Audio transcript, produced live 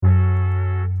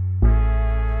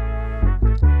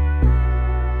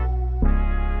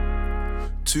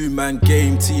Two-man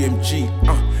game,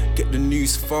 TMG, get the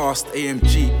news fast,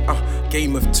 AMG,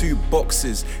 game of two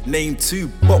boxes. Name two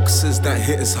boxers that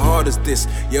hit as hard as this.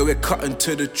 Yeah, we're cutting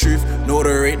to the truth, no,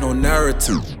 there ain't no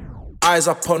narrative. Eyes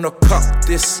up on the cup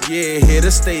this year, hear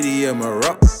the stadium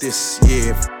erupt this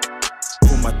year.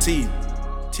 For my team,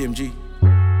 TMG.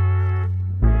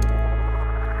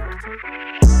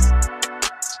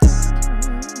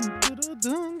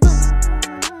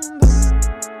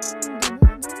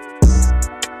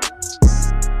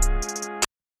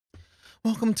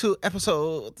 Welcome to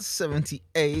episode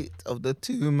 78 of the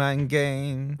Two-Man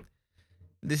Game.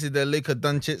 This is the Luka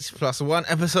Doncic plus one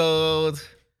episode.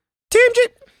 TMG!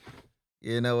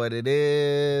 You know what it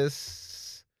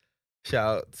is.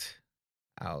 Shout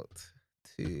out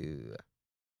to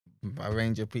a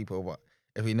range of people. But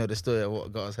if you know the story of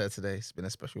what got us here today, it's been a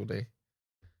special day.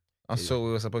 I'm sure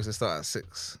we were supposed to start at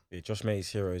 6. Yeah, Josh May's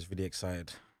hero is really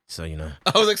excited. So, you know.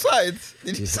 I was excited.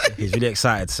 Did you say? He's really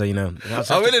excited, so, you know.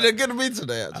 I'm in a good mood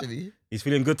today, actually. He's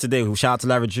feeling good today. Shout out to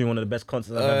Larry June, one of the best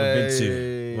concerts I've ever been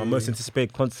to. My most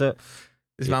anticipated concert.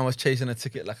 This man was chasing a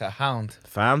ticket like a hound.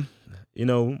 Fam, you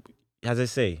know, as I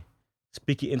say,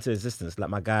 speak it into existence, like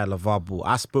my guy LeVar Ball.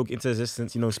 I spoke into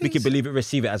existence, you know, speak it, believe it,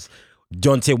 receive it, as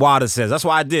Deontay Wilder says. That's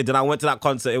what I did. And I went to that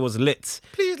concert. It was lit.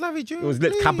 Please, Larry June. It was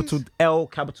lit. Please. Capital L,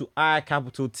 capital I,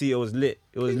 capital T. It was lit.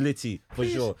 It was litty for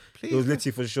sure. Please, it was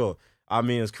litty for sure. I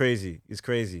mean, it was crazy. It's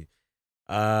crazy.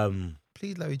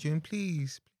 Please, Larry June,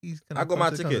 please. Can I got my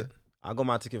ticket. Concert? I got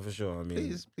my ticket for sure. I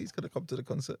mean, please, could I come to the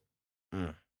concert?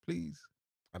 Please.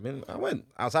 I mean, I went.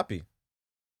 I was happy.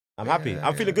 I'm happy.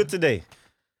 I'm feeling good today.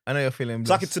 I know you're feeling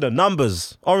blessed. Suck it to the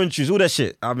numbers, orange juice, all that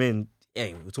shit. I mean,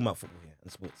 yeah, we're talking about football here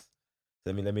and sports.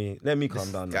 Let me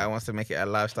calm down. Guy wants to make it a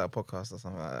lifestyle podcast or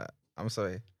something like that. I'm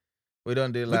sorry. We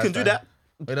don't do We lifestyle. can do that.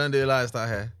 We don't do lifestyle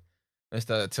here.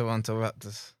 Mr. Toronto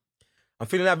Raptors. I'm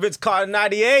feeling that Vince Carter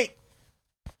 98.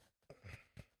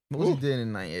 What was he doing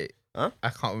in 98? Huh? I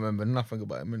can't remember nothing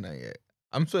about him in 98.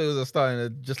 I'm sure he was a star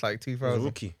in just like He was 2000. a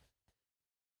rookie.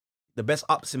 The best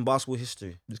ups in basketball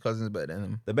history. His cousin's better than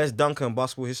him. The best dunker in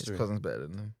basketball His history. cousin's better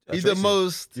than him. Yeah, He's Tracy. the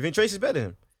most... You think Tracy's better than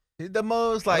him? He's the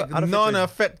most I don't think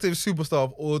non-effective superstar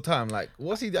of all time. Like,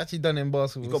 what's he actually done in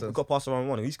basketball? He got past round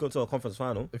one. He's going to a conference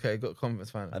final. Okay, got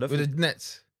conference final. I don't With think- the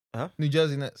Nets. Huh? New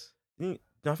Jersey Nets. I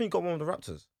think he got one with the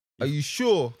Raptors. Are you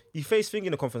sure? He faced Thing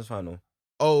in the conference final.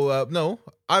 Oh, no.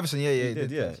 Iverson, yeah. He did,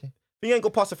 yeah. actually. He ain't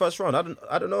got past the first round.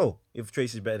 I don't know if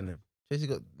Tracy's better than him. Tracy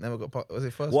never got past. Was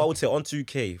it first? What I would say on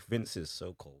 2K, Vince is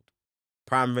so cold.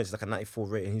 Prime Vince is like a 94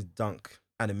 rating. His dunk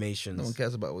animations. No one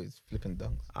cares about what he's flipping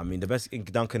dunks. I mean, the best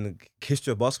dunk in the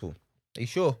history of basketball. Are you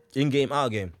sure? In game, out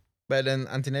of game. Better than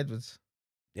Anthony Edwards?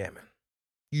 Yeah, man.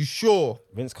 You sure?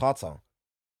 Vince Carter.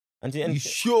 You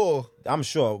sure? I'm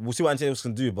sure. We'll see what Anthony Edwards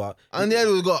can do, but Anthony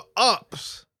Edwards got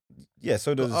ups. yeah,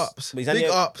 so does ups. but Big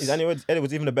ups. Is Anthony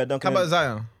Edwards even a better dunker? How about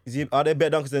Zion? Are they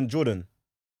better dunkers than Jordan?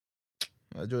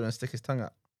 Jordan, stick his tongue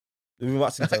out.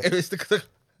 Like Stick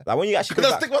when you actually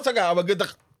go back, my tongue out. I'm a good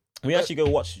dunk. when you actually go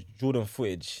watch Jordan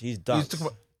footage, he's He's dunks,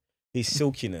 took- his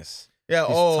silkiness. Yeah,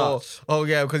 His touch. oh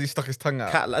yeah, because he stuck his tongue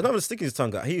out. Cat, like, not even sticking his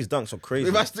tongue out. His dunks are crazy.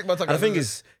 If I stick my tongue And out, the thing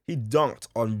is, he dunked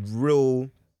on real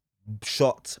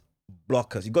shot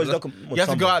blockers. He got his dunk on you have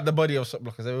to go out the body of shot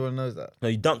blockers. Everyone knows that. No,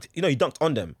 he dunked. You know, he dunked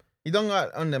on them. He done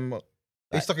out on them. But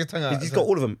he Like, stuck his tongue out. He's got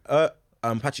all of them.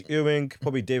 Patrick Ewing,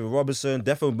 probably David Robertson,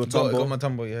 definitely Got Mutombo.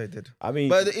 Mutombo, yeah, he did. I mean,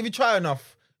 But if you try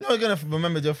enough, you're not gonna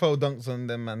remember your faux dunks on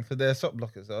them, man, because they're shot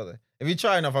blockers, are they? If you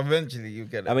try enough, eventually you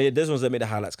get it. I mean, there's ones that made the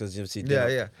highlights because you see.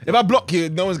 yeah. If I block you,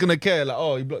 no one's gonna care. Like,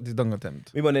 oh, he blocked his dunk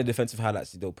attempt. Maybe on their defensive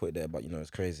highlights, they'll put it there, but you know,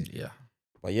 it's crazy. Yeah,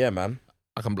 But yeah, man.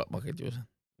 I can block Michael Jordan.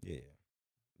 Yeah.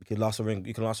 You can last a ring.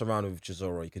 You can last a round with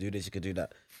Chisora. You can do this. You can do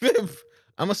that.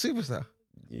 I'm a superstar.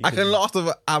 You I can last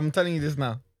over. I'm telling you this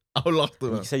now. I'll last You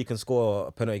over. can say you can score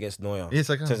a penalty against Neuer. Yes,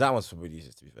 I can. So that one's for really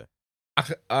easy, to be fair.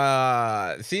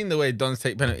 Seeing the way Dons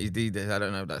take penalties these days, I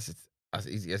don't know if that's as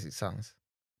easy as it sounds.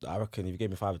 I reckon if you gave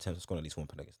me 5 attempts, I'd score at least one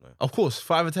penalty against Neuer. Of course,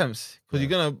 5 attempts, because you're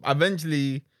gonna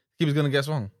eventually keeper's gonna guess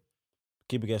wrong.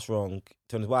 Keeper gets wrong.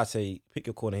 Turns why I say pick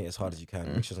your corner, hit as hard as you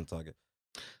can. Make sure it's on target.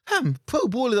 Pro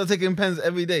ballers are taking pens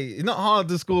every day. It's not hard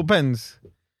to score pens.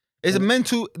 It's a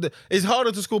mental. It's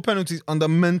harder to score penalties under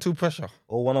mental pressure.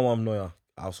 Or one-on-one Neuer.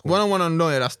 I'll score. 1-on-1 on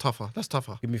Neuer, that's tougher.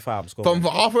 Give me 5. I'm scoring.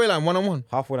 From halfway line, 1-on-1.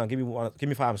 Halfway line. Give me 5.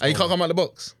 I'm And scoring. he can't come out the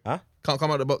box. Huh? Can't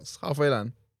come out the box. Halfway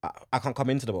line. I can't come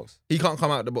into the box. He can't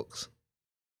come out the box.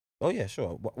 Oh yeah,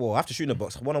 sure. Well, I have to shoot in the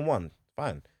box. 1-on-1.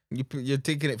 Fine. You're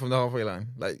taking it from the halfway line,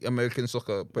 like American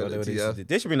soccer penalty. Yeah.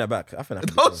 They should bring that back. I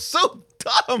think That's so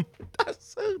dumb.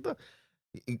 That's so dumb.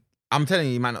 I'm telling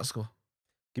you, he might not score.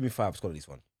 Give me 5. Score at least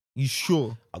one. You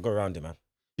sure? I'll go around it, man.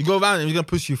 You go around him, he's gonna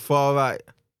push you far right.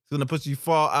 gonna push you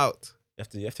far out.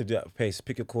 You have to do that with pace.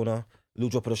 Pick your corner, little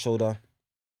drop of the shoulder,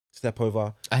 step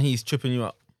over. And he's tripping you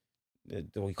up.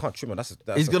 Well, you can't trip him. That's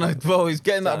He's gonna, bro. He's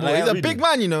getting that ball. He's a big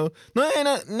man, you know. No, he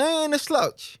ain't a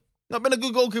slouch. Not been a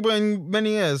good goalkeeper in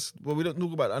many years. Well, we don't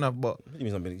talk about that enough, but What do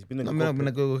you mean he's been a not been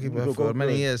a good goalkeeper for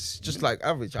many years. Just like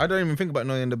average. I don't even think about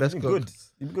Neuer the best goalkeeper.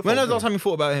 Good. When was the last time you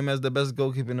thought about him as the best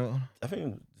goalkeeper? I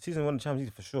think season 1 of the Champions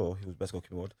League for sure. He was best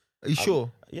goalkeeper world. Are you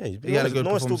sure? Yeah, he's been. He had a good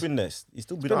Noah's still performance. been there. He's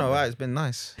still been. It's been out alright. there. It's been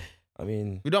nice. I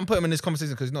mean, We don't put him in this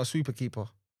conversation because he's not a super keeper.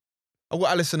 I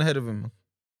got Alisson ahead of him.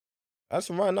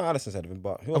 Alisson right now, Alisson's ahead of him,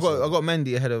 but who I else? got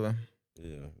Mendy ahead of him.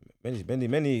 Yeah,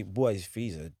 many boys'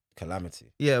 fees are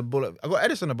calamity. Yeah, but I got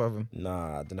Edison above him.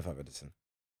 Nah, I don't know if I've Edison.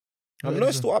 Oh, I know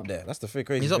he's still up there. That's the thing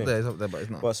crazy. He's up thing. there, but he's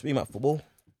not. But speaking about football,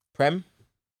 Prem,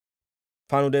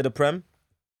 final day of the Prem.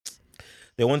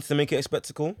 They wanted to make it a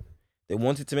spectacle. They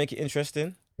wanted to make it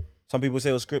interesting. Some people say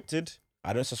it was scripted.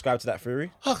 I don't subscribe to that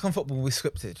theory. How come football be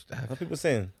scripted? What people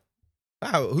saying?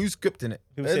 How? Who's scripting it?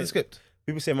 People Where's say- the script?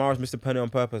 People say Mahrez missed a penalty on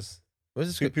purpose. Where's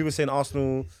the script? People saying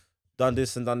Arsenal done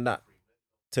this and done that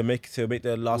to make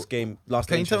their last game.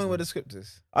 Can you tell me where the script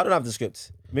is? I don't have the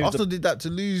script. Maybe Arsenal did that to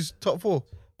lose top 4.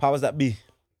 powers that be.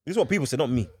 This is what people say, not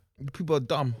me. People are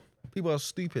dumb. People are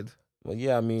stupid. Well,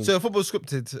 yeah, I mean, So football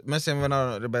scripted. Messi and Ronaldo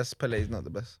are not the best. Pele is not the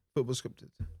best. Football scripted.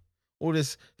 All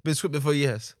this has been scripted for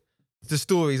years. The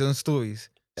stories and stories.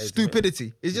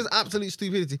 Stupidity. It's just absolute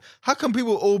stupidity. How can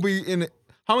people all be in it?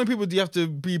 How many people do you have to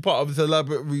be part of this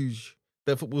elaborate rouge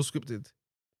that football scripted?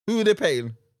 Who are they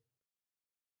paying?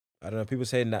 I don't know. People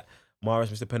saying that Mahrez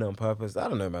missed a penalty on purpose. I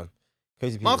don't know, man.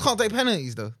 Crazy people. Man can't take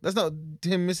penalties though. That's not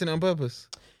him missing it on purpose.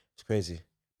 It's crazy.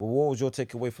 But what was your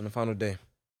takeaway from the final day?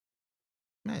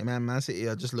 Man City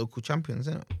are just local champions,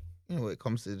 isn't it? You know, when it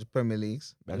comes to the Premier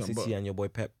Leagues. Man City and your boy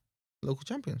Pep. Local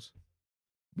champions.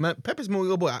 Man, Pep is more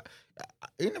your boy.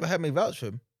 You never heard me vouch for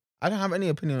him. I don't have any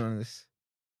opinion on this.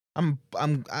 I'm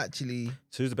actually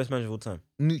So who's the best manager of all time?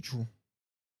 neutral.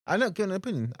 I don't give an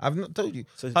opinion. I've not told you.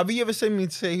 So Have you ever seen me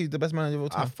say who's the best manager of all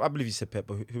time? I believe you said Pep,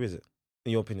 but who is it?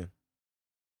 In your opinion?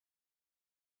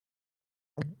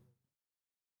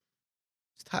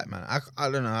 It's tight, man. I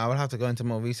don't know. I would have to go into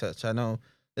more research. I know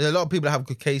there's a lot of people that have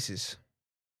good cases.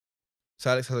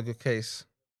 So Alex has a good case.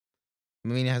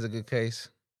 Mourinho has a good case.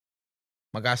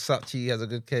 My guy Sachi has a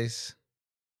good case.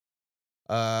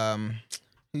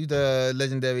 Who's the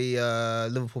legendary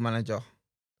Liverpool manager?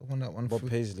 The one that won. Bob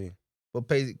Paisley. Bob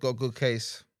Paisley got a good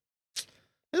case.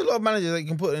 There's a lot of managers that you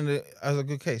can put in as a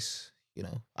good case. You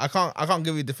know, I can't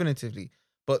give you definitively,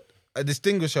 but a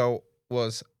distinguisher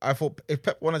was I thought if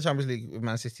Pep won a Champions League with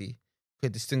Man City,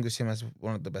 could distinguish him as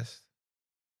one of the best.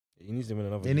 He needs to win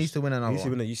another. He needs to win another He needs to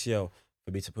one. win a UCL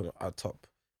for me to put him at top.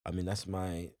 I mean, that's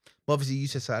my. But obviously, you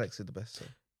said Sir Alex is the best. So.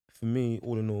 For me,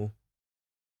 all in all,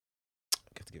 I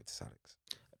have to give it to Alex.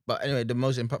 But anyway, the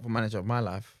most impactful manager of my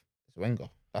life is Wenger.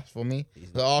 That's for me. He's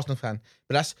As an Arsenal fan.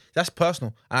 But that's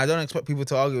personal. And I don't expect people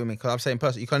to argue with me because I'm saying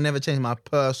personal. You can never change my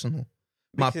personal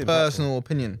Makes it impactful.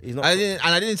 opinion. He's not- I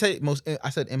didn't say most. I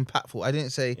said impactful. I didn't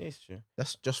say Yeah, it's true.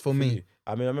 that's just for me. you.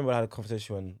 I mean, I remember I had a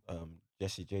conversation when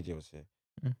Jesse JJ was here.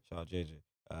 Mm. Shout out JJ.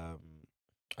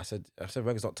 I said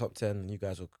Wenger's not top 10. And you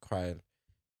guys were crying.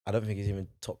 I don't think he's even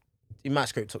top. He might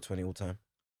scrape top 20 all time.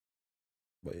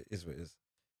 But it is what it is.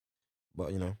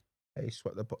 But you know, Hey,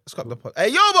 scrap the pod.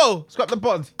 Hey, Yobo! Scrap the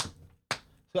pod.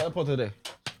 Scrap the pod today.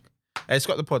 Hey,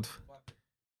 scrap the pod.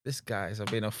 This guy's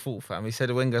being a fool, fam. He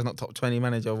said Wenger's not top 20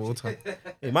 manager of all time.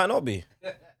 it might not be.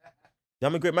 How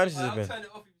many great managers has been?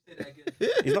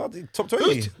 He's not top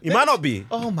 20. He might not be.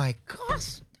 Oh my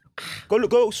gosh.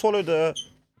 Go swallow the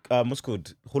what's it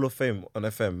called Hall of Fame on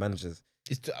FM managers.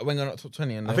 Is Wenger not top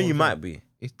 20? I think you might be.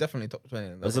 He's definitely top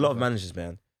 20. There's a lot of managers,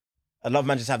 man. A lot of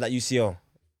managers have that UCL.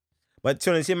 But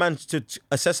to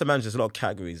assess a manager, there's a lot of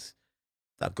categories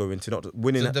that go into not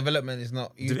winning. So development is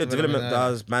not... Development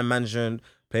does, man management,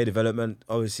 player development,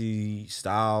 obviously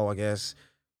style, I guess,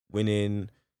 winning,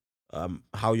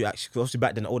 how you actually... Obviously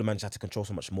back then, older managers had to control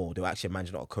so much more. They were actually a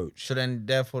manager, not a coach. So then,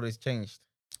 therefore, it's changed.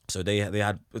 So they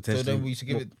had potentially... So then we should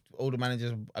give it older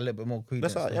managers a little bit more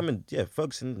credence. That's I mean, yeah,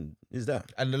 Ferguson is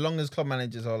that. And the longest club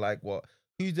managers are like, what?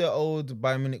 Who's the old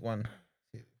Bayern Munich one?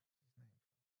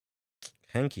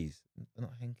 Hankies.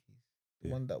 Not Henke's. The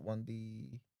Yeah. one that won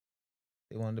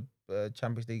they won the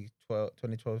Champions League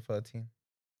 2012-13.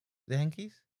 The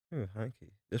Henke's? Oh,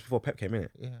 Hanky. Just before Pep came in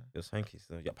it. Yeah. It was Hankies.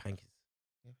 So, yep, Hankies.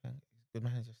 Yeah, He's a good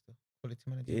manager still. Quality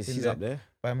manager. Yes, Been he's there up there.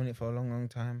 Bayern Munich for a long, long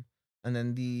time. And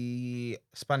then the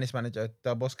Spanish manager,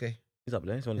 Del Bosque. He's up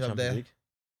there. He's on the He's up Champions there. League.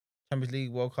 Champions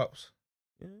League, World Cups,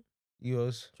 Yeah.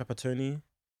 Euros, Trapattoni.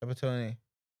 Everton.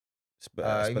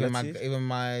 Spalletti. Even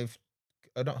my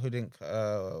not Hoodink,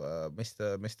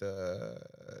 Mr.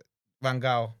 Van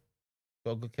Gaal.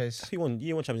 Got a good case. He won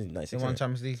Champions League He 96. won innit?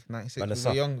 Champions League 96. Van der We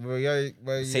Sar. were young,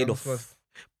 very young squad. Seedorf.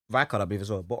 Rijkaard, I believe, as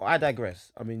well. But I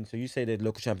digress. I mean, so you say they're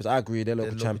local champions. I agree, they're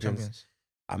local champions.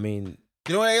 I mean,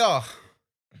 You know what they are?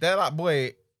 They're that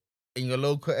boy in your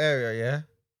local area, yeah?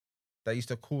 That used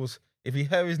to cause, if you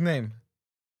hear his name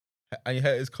and you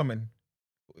hear it's coming,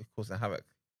 it causing havoc.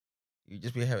 You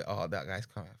just be hearing, oh, that guy's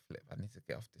coming. Flip, I need to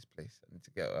get off this place. I need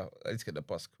to get out. I need to get the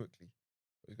bus quickly.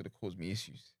 He's going to cause me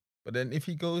issues. But then if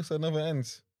he goes to another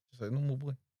ends, just a normal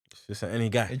boy. it's just any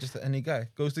guy. It's just any guy.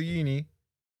 Goes to uni,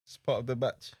 it's part of the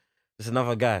batch. It's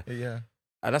another guy. Yeah.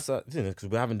 And that's because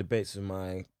we're having debates in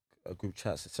my group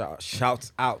chats.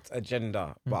 Shout out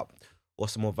agenda. But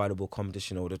what's the more valuable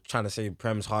competition? Or they're trying to say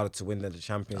Prem's harder to win than the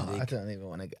Champions League. I don't even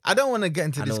want to get. I don't want to get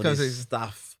into this conversation.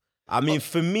 Stuff. I mean,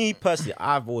 for me personally,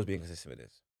 I've always been consistent with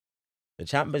this. The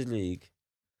Champions League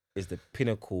is the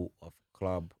pinnacle of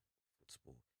club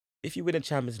football. If you win the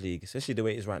Champions League, especially the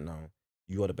way it is right now,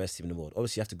 you are the best team in the world.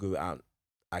 Obviously, you have to go out,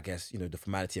 I guess, the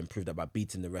formality and prove that by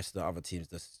beating the rest of the other teams,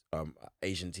 the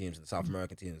Asian teams, the South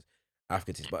American teams,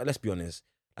 African teams. But let's be honest,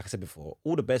 like I said before,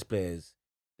 all the best players,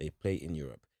 they play in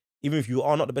Europe. Even if you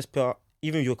are not the best player,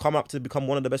 even if you come up to become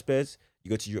one of the best players, you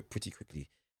go to Europe pretty quickly.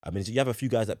 I mean, so you have a few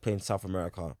guys that play in South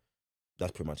America.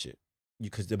 That's pretty much it.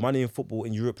 Because the money in football,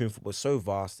 in European football, is so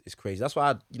vast, it's crazy. That's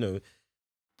why,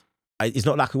 it's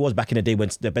not like it was back in the day when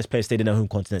the best players stayed in their home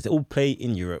continents. They all play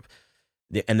in Europe.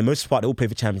 And the most part, they all play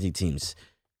for Champions League teams.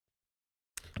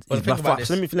 But think about this.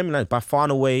 So let me know. By far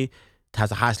and away, it has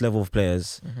the highest level of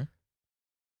players. Mm-hmm.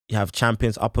 You have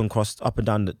champions up and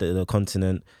down the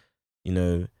continent.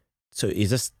 So it's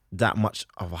just that much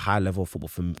of a high level of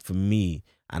football for me,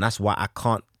 and that's why I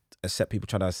can't accept people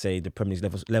trying to say the Premier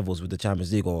League levels with the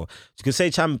Champions League, or you could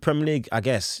say Premier League. I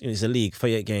guess it's a league,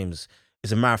 38 games.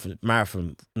 It's a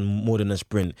marathon more than a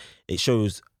sprint. It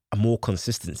shows a more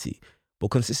consistency,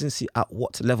 but consistency at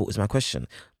what level is my question.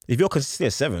 If you're consistent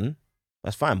at 7,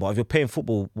 that's fine. But if you're playing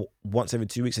football once every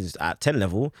 2 weeks and it's at 10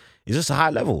 level, it's just a high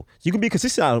level. You can be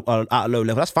consistent at a low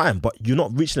level, that's fine. But you're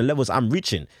not reaching the levels I'm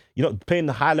reaching. You're not playing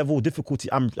the high level difficulty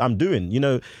I'm doing.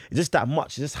 It's just that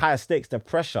much. It's just higher stakes, the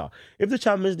pressure. If the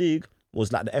Champions League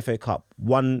was like the FA Cup,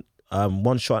 one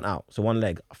shot out, so one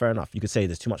leg, fair enough. You could say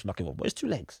there's too much luck involved, but it's 2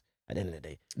 legs at the end of the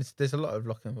day. There's a lot of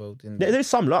luck involved. There's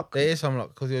some luck. There is some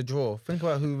luck because you're a draw. Think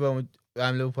about who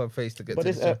Liverpool have faced to get but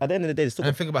to the at the end of the day, it's still.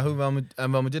 And think about who Real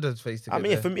Madrid has faced to get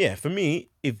there. For me,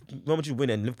 if Real Madrid win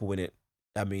and Liverpool win it,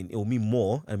 I mean, it will mean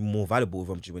more and more valuable if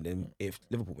Real Madrid win it than if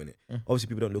Liverpool win it. Obviously,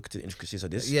 people don't look at the intricacies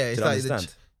of this. Yeah, it's to like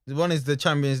understand. one is the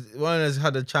Champions. One has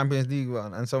had a Champions League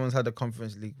run, and someone's had a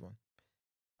Conference League run.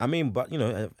 I mean, but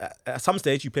at some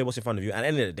stage you play what's in front of you, and at the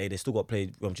end of the day, they still got to play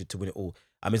Real Madrid to win it all.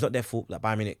 I mean, it's not their fault that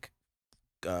Bayern Munich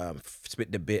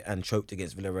split the bit and choked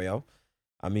against Villarreal.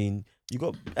 I mean, you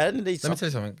got at the end of the day. Let me tell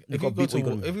you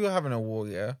something. If you were having a war,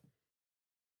 yeah,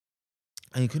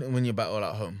 and you couldn't win your battle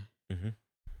at home,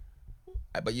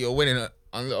 but you're winning it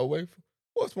away,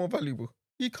 what's more valuable?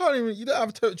 You don't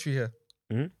have territory here.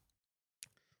 Mm-hmm.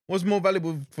 What's more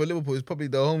valuable for Liverpool is probably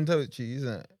the home territory,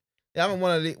 isn't it? They haven't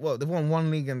won a league. Well, they've won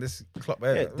 1 league in this club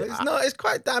area. Yeah, it's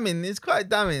quite damning. It's quite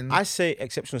damning. I say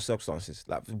exceptional circumstances.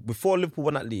 Like before Liverpool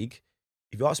won that league,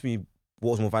 if you ask me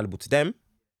what was more valuable to them,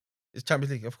 it's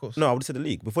Champions League, of course. No, I would have said the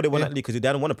league. Before they won that league, because they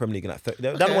hadn't won a Premier League in they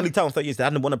hadn't won the title in 30 years. They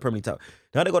hadn't won a Premier League title.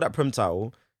 Now they got that Premier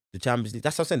title, the Champions League.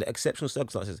 That's what I'm saying, the exceptional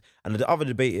circumstances. And the other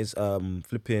debate is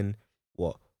flipping,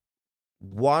 what?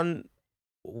 2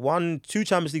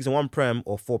 Champions Leagues and 1 Prem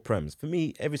or 4 Prems. For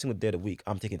me, every single day of the week,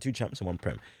 I'm taking 2 Champions and 1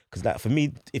 Prem. Because like, for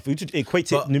me, if we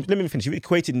equate it, let me finish. If we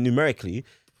equate it numerically,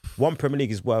 1 Premier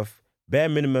League is worth bare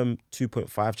minimum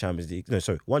 2.5 Champions League. No,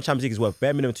 sorry. 1 Champions League is worth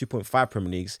bare minimum 2.5 Premier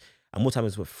Leagues. And more time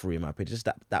is worth 3 in my opinion. Just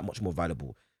that much more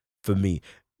valuable for me.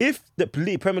 If the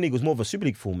Premier League was more of a Super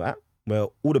League format, where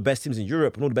all the best teams in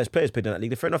Europe and all the best players played in that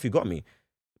league, then fair enough, you got me.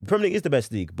 The Premier League is the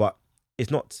best league, but it's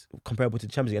not comparable to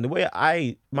the Champions League. And the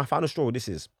way my final straw with this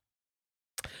is,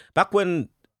 back when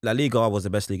La Liga was the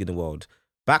best league in the world,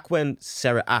 back when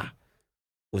Serie A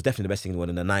was definitely the best league in the world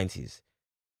in the 90s,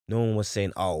 no one was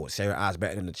saying, oh, Serie A is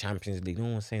better than the Champions League. No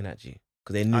one was saying that, G.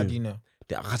 Because they knew. How do you know?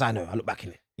 Because I know. I look back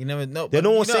in it. You never know. No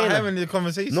one was saying having the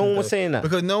conversation. No one was saying that.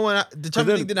 Because the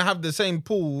Champions League didn't have the same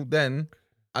pool then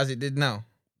as it did now.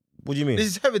 What do you mean? This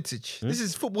is heritage. This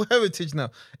is football heritage now.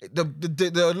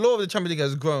 The law of the Champions League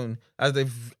has grown as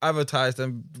they've advertised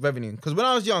and revenue. Because when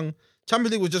I was young,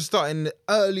 Champions League was just starting the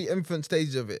early infant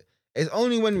stages of it. It's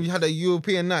only when we had a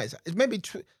European nights. It's maybe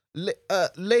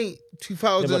late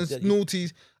 2000s,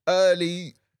 noughties,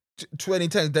 early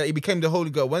 2010s that he became the holy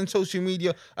grail. When social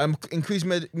media increased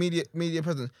media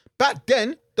presence. Back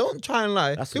then, don't try and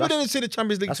lie. People didn't see the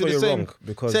Champions League to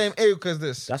the same ilk as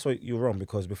this. That's why you're wrong,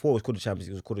 because before it was called the Champions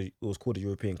League, it was called the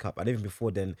European Cup, and even before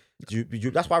then,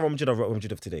 that's why Real Madrid are Real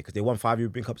Madrid of today, because they won 5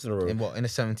 European Cups in a row. In the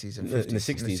 70s and 50s? In the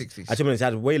 60s. Actually, they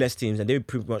had way less teams, and they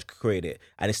pretty much created it,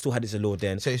 and it still had its allure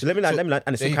then. So let me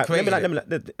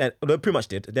they pretty much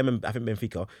did. Them, I think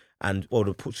Benfica and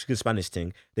the Portuguese Spanish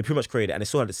thing, they pretty much created it, and it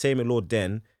still had the same allure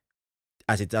then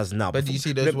as it does now. But do you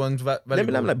see those ones?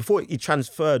 Before he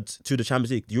transferred to the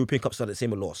Champions League, the European Cup started the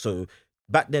same allure. So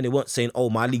back then they weren't saying, "Oh,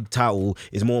 my league title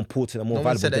is more important and more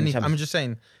valuable." Than the I'm just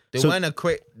saying they weren't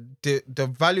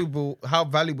how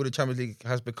valuable the Champions League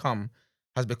has become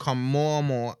more and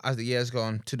more as the years go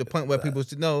on, to the point where people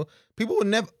will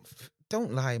never.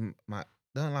 Don't lie, Matt.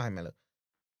 Don't lie, Melo.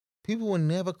 People were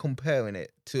never comparing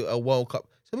it to a World Cup.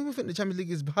 Some people think the Champions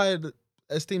League is higher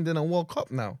esteemed than a World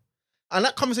Cup now. And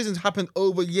that conversation's happened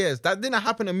over years. That didn't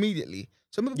happen immediately.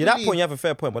 So that point you have a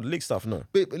fair point, but the league stuff, no.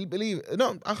 Maybe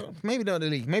not the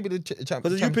league. Maybe the Champions.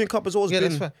 Because the European Cup has always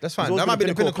been. That's fine. That might be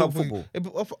the pinnacle of football.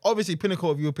 Obviously, pinnacle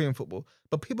of European football.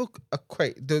 But people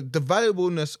equate the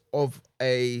valuableness of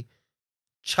a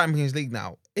Champions League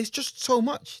now. It's just so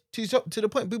much to the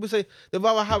point people say they'd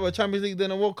rather have a Champions League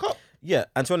than a World Cup. Yeah,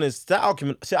 and to be honest, that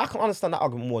argument. See, I can understand that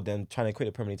argument more than trying to equate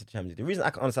the Premier League to the Champions League. The reason I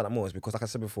can understand that more is because, like I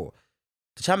said before,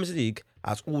 the Champions League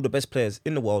has all the best players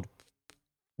in the world,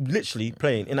 literally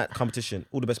playing in that competition.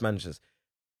 All the best managers,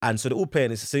 and so they're all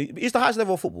playing. It's the highest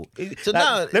level of football.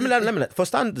 Let me. For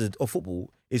standard of football,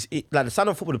 the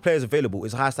standard of football the players available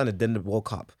is a higher standard than the World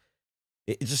Cup.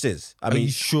 It just is. Are you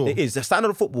sure? It is. The standard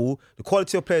of football, the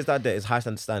quality of players that are there is higher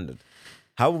than the standard.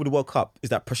 However, with the World Cup is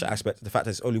that pressure aspect, the fact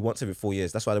that it's only once every 4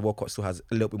 years. That's why the World Cup still has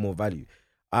a little bit more value.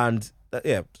 And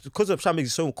because the Champions League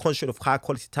is so conscious of high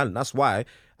quality talent, that's why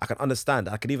I can understand.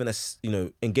 I could even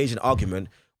engage in an argument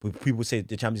with people say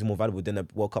the Champions League is more valuable than the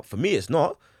World Cup. For me, it's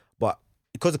not. But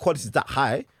because the quality is that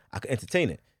high, I can entertain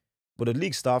it. But the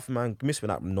league stuff, man, miss me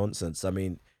that nonsense. I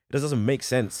mean, it just doesn't make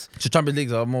sense. So Champions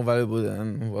Leagues are more valuable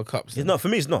than World Cups? It's not. For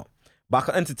me, it's not. But I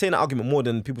can entertain that argument more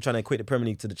than people trying to equate the Premier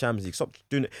League to the Champions League. Stop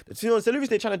doing it. The only reason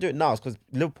they're trying to do it now is because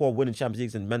Liverpool are winning Champions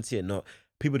Leagues and Man City are not.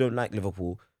 People don't like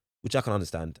Liverpool, which I can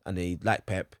understand, and they like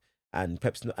Pep, and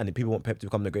people want Pep to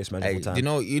become the greatest manager of all time.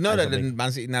 You know that the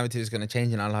Man City narrative is going to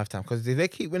change in our lifetime, because if they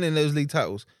keep winning those league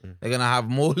titles, they're going to have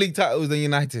more league titles than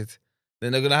United.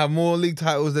 Then they're going to have more league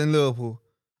titles than Liverpool.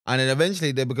 And then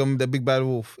eventually they become the big bad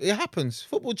wolf. It happens.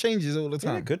 Football changes all the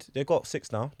time. Yeah, good. They've got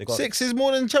 6 now. 6 is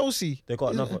more than Chelsea. They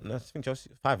got another. No, I think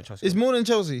 5 in Chelsea. It's more than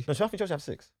Chelsea. No, I think Chelsea have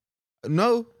 6.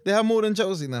 No, they have more than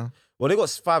Chelsea now. Well, they got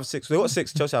 5, 6. They got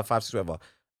 6. Chelsea have 5, 6, whatever.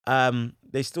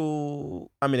 They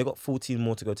still. I mean, they got 14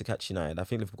 more to go to catch United. I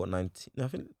think Liverpool got 19. No, I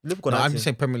think Liverpool got 19. I'm just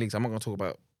saying Premier Leagues. I'm not going to talk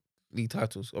about league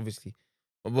titles, obviously.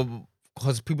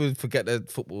 Because people forget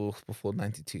that football before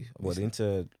 92. Well, they need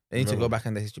to go back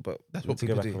in the history, but that's what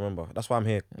people do. Remember. That's why I'm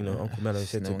here. Uncle Melo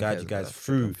said to guide you guys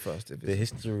through the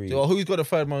history. So, who's got the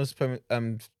third most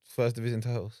first division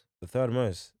titles? The third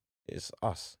most is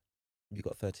us. You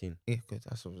got 13. Yeah, good.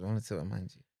 That's what I wanted to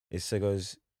remind you. It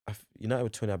goes United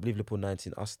with 20. I believe Liverpool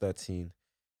 19. Us 13.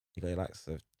 You got the likes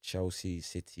of Chelsea,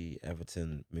 City,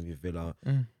 Everton, maybe Villa.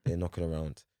 They're knocking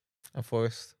around. And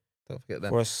Forest. Don't forget that.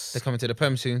 Forest. They're coming to the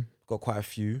Prem soon. Got quite a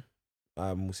few.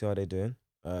 We'll see how they're doing.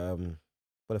 For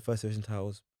the first division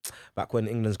titles, back when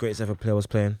England's greatest ever player was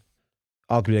playing,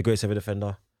 arguably the greatest ever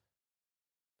defender,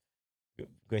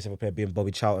 greatest ever player being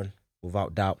Bobby Charlton,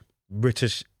 without doubt.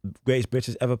 Greatest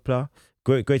British ever player,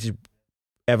 greatest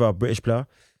ever British player.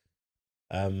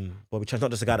 Bobby Charlton's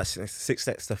not just a guy that's 6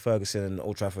 steps to Ferguson and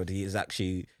Old Trafford. He is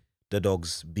actually the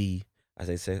dog's B, as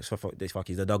they say. He's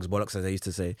the dog's bollocks, as they used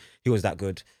to say. He was that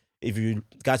good. If you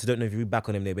guys who don't know, if you read back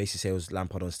on him, they basically say it was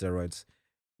Lampard on steroids,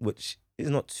 which is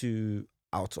not too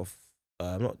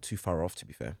not too far off, to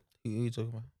be fair. Who are you talking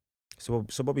about?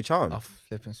 So Bobby Charlton. I'll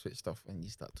flip and switch stuff when you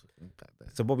start talking back there.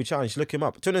 So Bobby Charlton, you should look him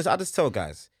up. To be honest, I just tell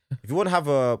guys, if you want to have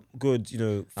a good,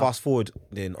 fast forward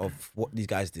then of what these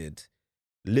guys did,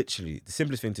 literally the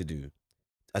simplest thing to do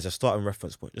as a starting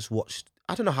reference point, just watch.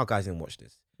 I don't know how guys didn't watch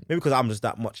this. Maybe because I'm just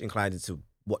that much inclined into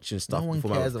watching stuff. No one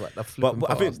cares about the but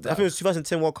I think it was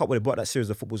 2010 World Cup where they brought that series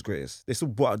of football's greatest.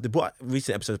 They brought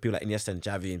recent episodes of people like Iniesta and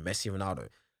Xavi and Messi, Ronaldo.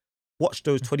 Watch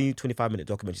those 20-25 minute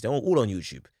documentaries. They're all on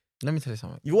YouTube. Let me tell you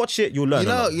something. You watch it, you'll learn.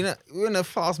 We're in a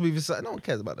fast moving society. No one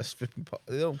cares about the stripping part.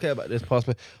 They don't care about this past.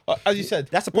 As you said,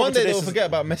 that's a one day they'll forget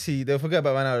about Messi. They'll forget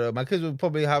about Ronaldo. My kids will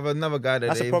probably have another guy that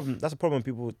that's a problem. That's a problem.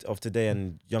 People of today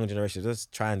and young generations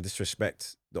just try and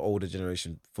disrespect the older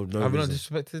generation for no Have you not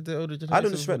reason. disrespected the older generation? I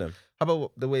don't disrespect them. How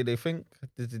about the way they think?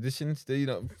 The traditions? Do you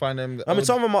not find them? I mean,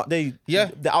 some of them are they're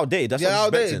outdated. That's They're not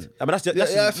outdated. disrespecting. I mean, that's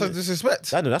that's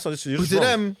disrespect. I know that's not just, you're But just to wrong.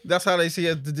 them, that's how they see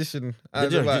a tradition.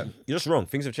 You're just wrong.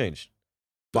 Things have changed.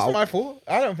 It's But not my fault.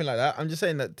 I don't think like that. I'm just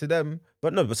saying that to them.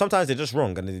 but sometimes they're just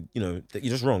wrong, and you're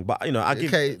just wrong. But I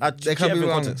give Okay, I they treat can be everything in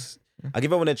wrong. context. I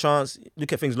give everyone a chance.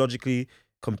 Look at things logically.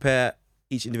 Compare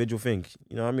each individual thing.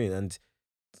 You know what I mean? And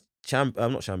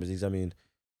not Champions League. I mean,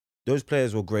 those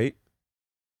players were great,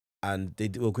 and they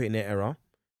were great in their era.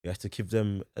 You have to give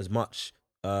them as much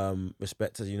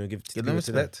respect as give them it to them.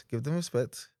 respect. Give them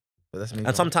respect. But that's me.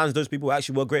 And sometimes those people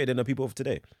actually were greater than the people of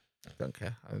today. I don't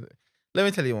care. Let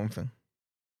me tell you one thing.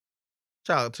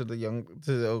 Shout out to the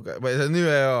old guy. But it's a new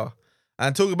era.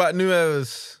 And talk about new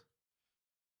eras.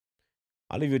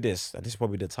 I'll leave you with this, and this is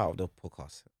probably the title of the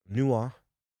podcast. Newer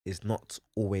is not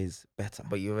always better.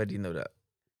 But you already know that.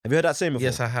 Have you heard that saying before?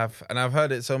 Yes, I have. And I've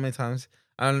heard it so many times.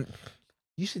 And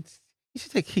you should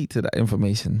take heed to that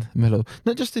information, Melo.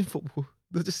 Not just in football,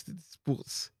 not just in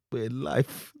sports, but in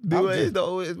life. Newer is not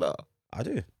always better. I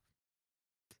do.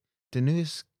 The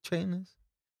newest trainers.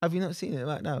 Have you not seen it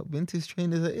right now? Vintage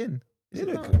trainers are in. Is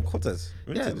it not? Cortez.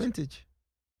 Yeah, vintage.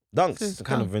 Dunks, It's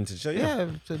kind of dunk. vintage. Yeah. Yeah,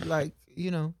 so like,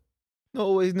 not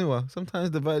always newer.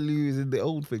 Sometimes the value is in the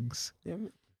old things. Yeah.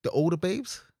 The older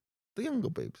babes, the younger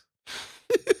babes.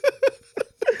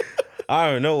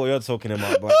 I don't know what you're talking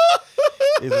about, but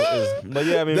it's what it is. But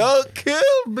yeah, I mean, Don't kill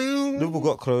me. Liverpool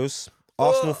got close.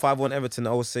 Arsenal 5-1 Everton.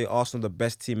 I would say Arsenal the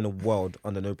best team in the world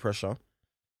under no pressure.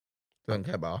 Don't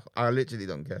care about. I literally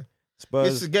don't care.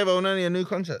 Spurs, This gave only a new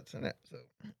contract, isn't it? So.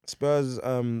 Spurs,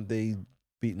 they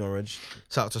beat Norwich.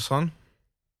 Shout out to Son.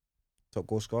 Top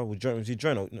goal scorer. Was he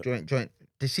joint? No. Joint. Did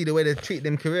you see the way they treat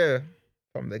them career?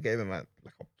 They gave him like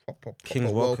a proper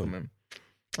King's welcome. man.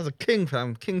 That's a king,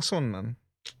 fam. King Son, man.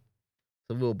 It's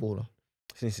a real baller.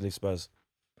 He needs to leave Spurs.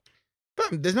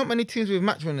 Fam, there's not many teams with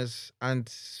match winners, and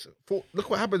look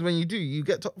what happens when you do. You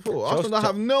get top four. Arsenal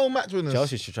have no match winners.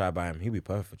 Chelsea should try to buy him. He'd be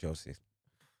perfect for Chelsea.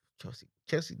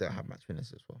 Chelsea don't have match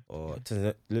winners as well. Or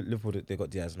Liverpool, they got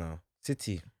Diaz now.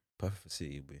 City, perfect for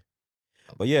City. Would be.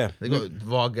 But yeah, They got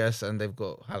Vargas and they've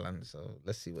got Haaland. So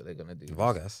let's see what they're gonna do.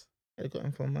 Vargas. Yeah, they got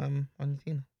him from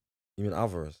Argentina. You mean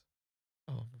Alvarez?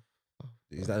 Oh.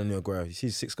 Is that the new Aguero? You see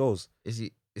 6 goals. Is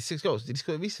he? It's 6 goals. Did he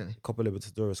score it recently? Copa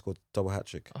Libertadores scored double hat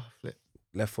trick. Oh, flip.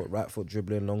 Left foot, right foot,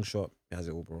 dribbling, long shot. He has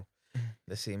it all, bro.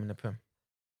 Let's see him in the Prem.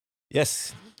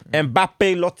 Yes.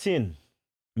 Mbappe Lotin.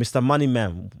 Mr. Money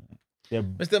Man. They're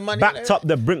Mr. Money. backed up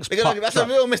the Brinks Park That's truck. a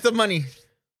real Mr. Money.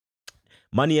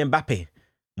 Money Mbappe.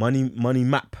 Money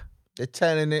map. They're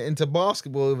turning it into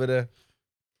basketball over there.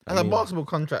 That's a basketball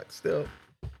contract still.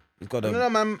 He's got No,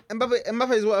 man.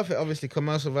 Mbappe is worth it. Obviously,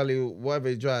 commercial value, whatever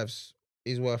he drives,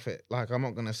 he's worth it. Like, I'm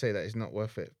not gonna say that he's not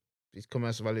worth it. His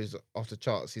commercial value is off the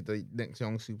charts. He's the next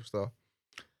young superstar.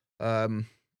 I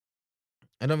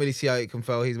don't really see how it can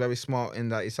fail. He's very smart in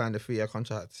that he signed a 3-year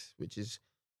contract, which is,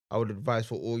 I would advise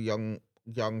for all young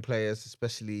players,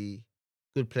 especially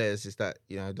good players, is that,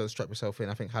 don't strap yourself in.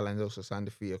 I think Haaland also signed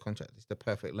a 3-year contract. It's the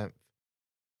perfect length.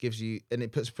 Gives you, and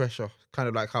it puts pressure, kind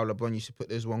of like how LeBron used to put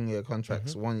those 1-year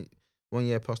contracts, one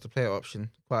year plus the player option.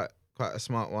 Quite a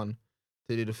smart one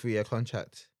to do the 3-year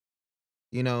contract.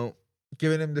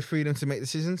 Giving him the freedom to make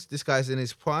decisions. This guy's in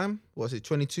his prime. What's it,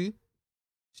 22?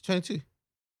 He's 22.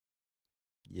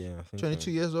 Yeah, I think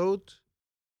 22 years old.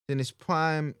 In his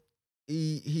prime.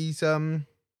 He can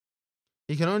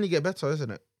only get better,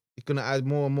 isn't it? He's gonna add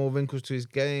more and more wrinkles to his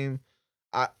game.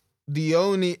 The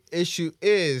only issue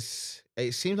is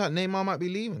it seems like Neymar might be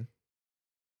leaving.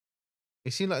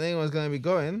 It seems like Neymar's gonna be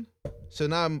going. So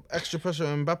now extra pressure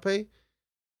on Mbappe.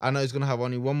 I know he's gonna have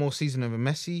only one more season over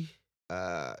Messi.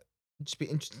 Just be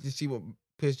interested to see what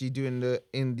PSG do in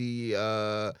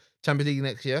the Champions League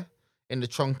next year, in the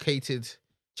truncated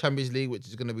Champions League, which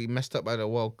is gonna be messed up by the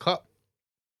World Cup.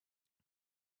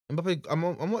 Mbappe,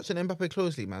 I'm watching Mbappe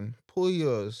closely, man. Poor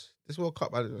Euros. This World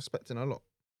Cup, I'm expecting a lot.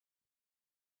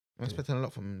 I'm expecting a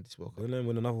lot from him this World Cup. We'll let him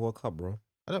win another World Cup, bro.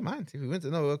 I don't mind. If he wins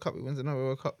another World Cup, he wins another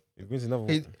World Cup. If he wins another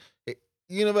World Cup.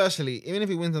 Universally, even if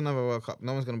he wins another World Cup,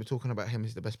 no one's going to be talking about him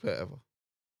as the best player ever.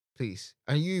 Please.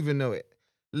 And you even know it.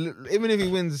 Even if he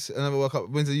wins another World Cup,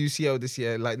 wins a UCL this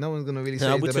year, like, no one's going to really say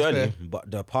he's the best player.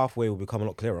 But the pathway will become a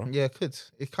lot clearer. Yeah, it could.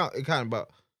 It can, but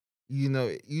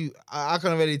I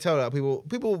can already tell that some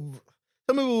people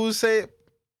will say it.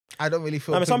 I don't really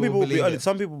feel. Some people will be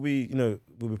it.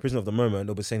 will be prisoner of the moment.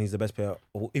 They'll be saying he's the best player.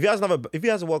 If he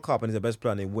has a World Cup and he's the best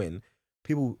player and they win,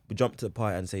 people will jump to the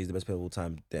party and say he's the best player of all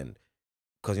time. Then,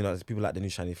 because there's people like the new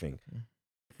shiny thing.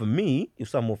 For me, you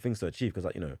still have more things to achieve because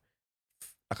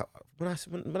like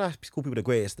when I call people the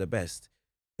greatest, the best,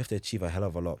 you have to achieve a hell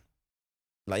of a lot.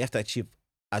 Like you have to achieve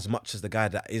as much as the guy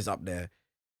that is up there,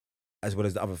 as well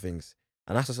as the other things.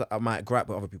 And that's just I might gripe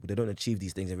with other people. They don't achieve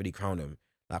these things and really crown them.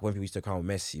 Like when people used to crown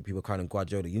Messi, people crowning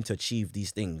Guardiola. You need to achieve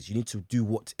these things. You need to do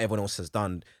what everyone else has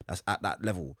done that's at that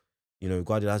level. You know,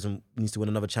 Guardiola needs to win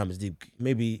another Champions League.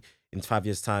 Maybe in 5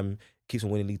 years' time, keeps on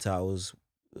winning league titles.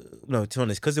 No, to be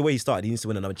honest, because the way he started, he needs to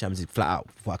win another Champions League flat out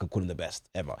before I could call him the best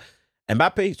ever.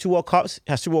 Mbappe, 2 World Cups,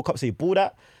 has 2 World Cups, so he balled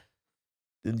that.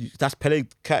 That's Pele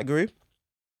category.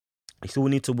 He still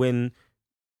need to win.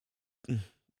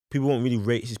 People won't really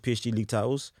rate his PSG league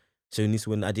titles, so he needs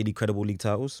to win ideally credible league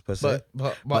titles per se.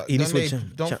 But he needs to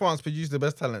win. Don't France produce the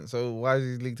best talent? So why is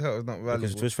his league titles not valuable?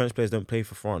 Because those French players don't play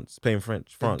for France. Play in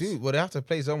France. They do. Well, they have to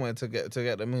play somewhere to get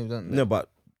the move, don't they? No, but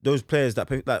those players that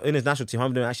play like in his national team, how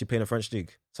many don't actually play in the French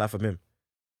league aside from him?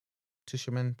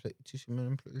 Tuchman play.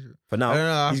 For now, I don't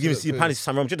know, he's giving apparently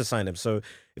Sam Ramsey to sign him. So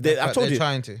I told you,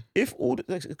 trying to. If all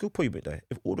good point you made there.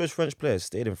 If all those French players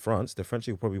stayed in France, the French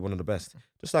league would probably be one of the best.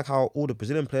 Just like how all the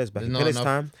Brazilian players back in Pele's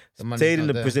time stayed in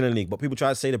the Brazilian league, but people try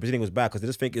to say the Brazilian was bad because they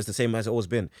just think it's the same as it's always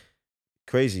been.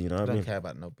 Crazy, you know what I mean? Don't care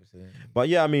about no Brazilian. But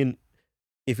yeah, I mean,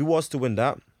 if he was to win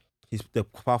that, the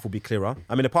path will be clearer.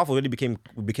 I mean, the path already became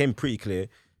pretty clear.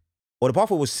 Or the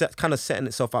path was kind of setting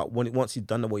itself out once he'd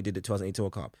done what he did at 2018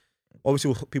 World Cup.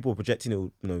 Obviously, people were projecting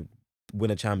he'll,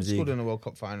 win a Champions League. Scored in the World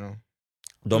Cup final.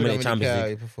 Dominate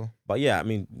Champions League. But yeah, I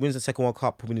mean, wins the second World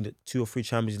Cup, probably need 2 or 3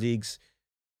 Champions Leagues,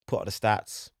 put out the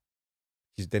stats,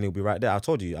 then he'll be right there. I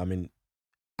told you, I mean,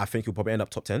 I think he'll probably end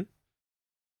up top 10.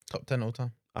 Top 10 all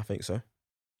time? I think so.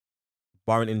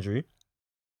 Barring injury.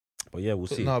 But yeah, we'll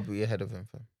see. No, I'll be ahead of him,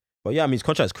 fam. But yeah, I mean, his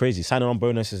contract's crazy. Signing on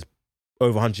bonus is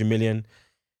over 100 million.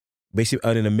 Basically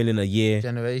earning $1 million a year.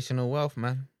 Generational wealth,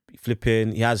 man.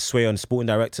 Flipping, he has sway on sporting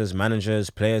directors, managers,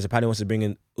 players. Apparently wants to bring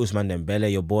in Ousmane Dembele,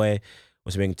 your boy.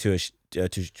 Wants to bring Tuashaney.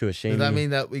 Does that mean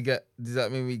that we get? Does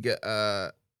that mean we get?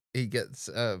 He gets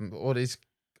all these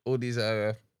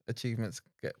achievements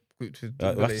get grouped with.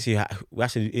 We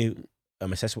have to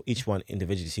assess each one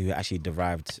individually, see who actually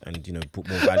derived and put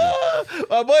more value.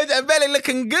 My boy Dembele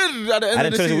looking good at the end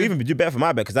of the season. We even do better for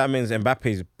my bet because that means Mbappe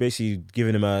is basically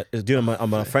doing him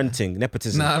a friend thing,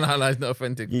 nepotism. No, it's not a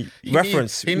friend thing.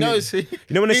 Reference. He knows. You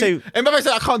know when they say Mbappe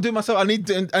said, "I can't do it myself. I need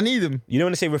him." You know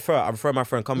when they say refer? I refer my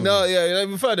friend. Come with No, me. yeah,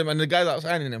 refer them, and the guy's out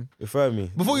signing him. Refer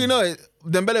me. Before you know it,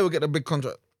 Dembele will get a big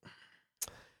contract.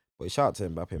 But shout out to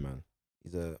Mbappe, man.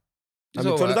 He's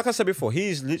right. Like I said before,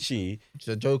 he's literally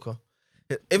a joker.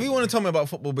 If you want to tell me about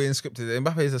football being scripted,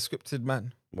 Mbappe is a scripted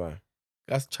man. Why?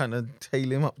 Guys trying to hail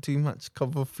him up too much,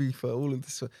 cover FIFA, all of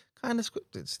this. Kind of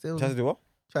scripted still. Trying to do what?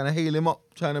 Trying to hail him up,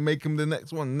 trying to make him the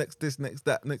next one, next this, next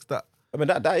that, next that. I mean,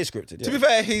 that is scripted, yeah. To be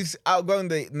fair, he's outgrown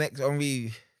the next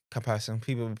Henry comparison.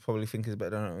 People probably think he's better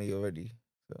than Henry already.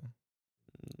 So.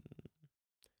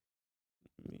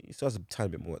 He still has a tiny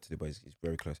bit more work to do, but he's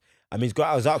very close. I mean,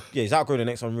 he's outgrown the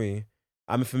next Henry.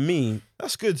 I mean, for me,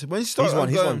 that's good. When you start,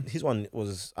 his one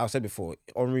was, I've said before,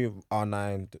 Henry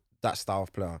R9, that style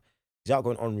of player. He's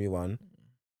outgoing Henry one.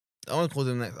 I want to call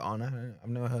him next R9. I've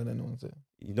never heard anyone say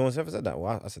it. No one's ever said that.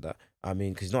 Well, I said that. I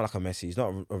mean, because he's not like a Messi. He's not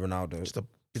a Ronaldo. He's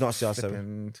not a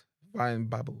CR7. Ryan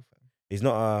Babel. He's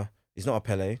not a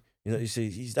Pele. You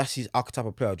see, that's his archetype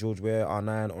of player. George Weah,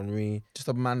 R9, Henry. Just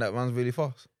a man that runs really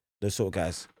fast. Those sort of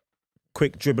guys.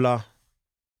 Quick dribbler.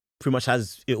 Pretty much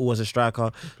has it all as a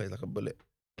striker. He plays like a bullet.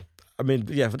 I mean,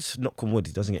 yeah, if it's knock on wood,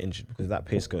 he doesn't get injured because that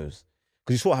pace goes.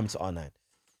 Because you saw what happened to R9.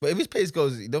 But if his pace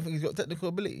goes, you don't think he's got technical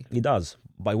ability? He does,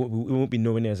 but it won't be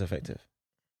nowhere near as effective.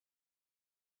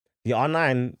 The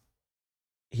R9,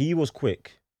 he was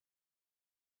quick,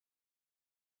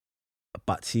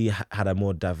 but he had a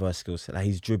more diverse skill set. Like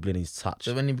his dribbling, his touch.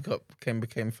 So when he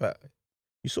became fat,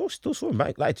 you still saw him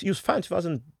back. Like he was fat in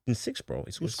 2006, bro.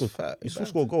 He still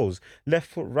scored goals. Left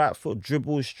foot, right foot,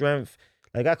 dribble, strength.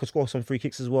 Like guy could score some free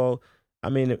kicks as well. I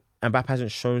mean, Mbappe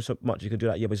hasn't shown so much he could do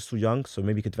that yet, but he's still young, so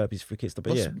maybe he could develop his free kicks. But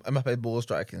what's Mbappe's ball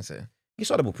striking say? He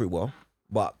shot the ball pretty well,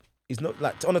 but he's not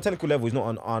like on a technical level. He's not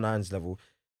on R9's level,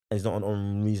 and he's not on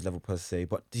Henry's level per se.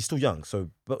 But he's still young.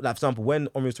 So, but like for example, when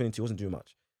Henry was 22, he wasn't doing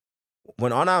much.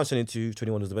 When R9 was 22,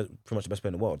 21 was pretty much the best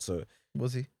player in the world. So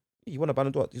was he? He won a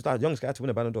Ballon d'Or. He's like the youngest guy to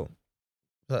win a Ballon d'Or.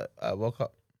 World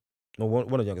Cup. No,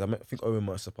 one of the youngest. I think Owen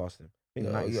might have surpassed him.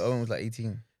 Owen was like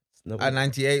 18. No, at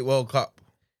 98 World Cup.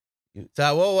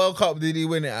 So what World Cup did he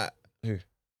win it at? Who?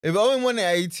 If Owen won it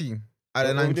at 18,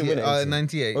 at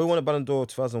 98. Owen won a Ballon d'Or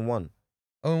 2001.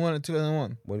 Owen won it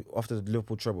 2001? After the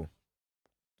Liverpool treble.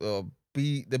 The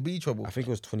B treble. I think it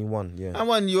was 21, yeah. I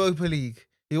won Europa League.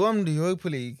 He won the Europa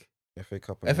League. FA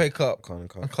Cup. FA Cup. Carling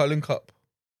Cup. And Carling Cup.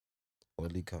 Or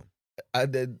League Cup.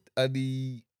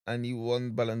 and he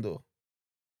won Ballon d'Or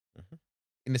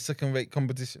in a second-rate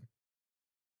competition.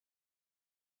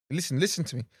 Listen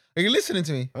to me. Are you listening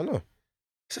to me? I know.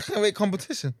 Second-rate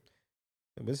competition.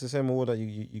 But it's the same award that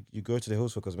you go to the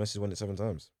hills for because Messi's won it 7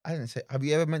 times. I didn't say. Have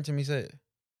you ever mentioned me say it?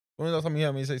 When was the last time you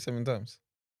heard me say 7 times?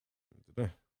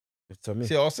 Tell me.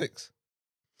 CR6.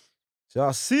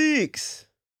 CR6.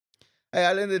 Hey,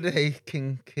 at the end of the day,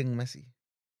 King Messi.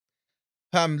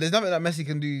 There's nothing that Messi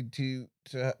can do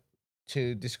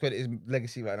to discredit his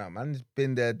legacy right now, man. He's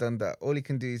been there, done that. All he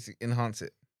can do is enhance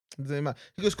it. It doesn't matter.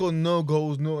 He could score no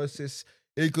goals, no assists.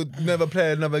 He could never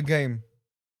play another game.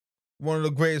 One of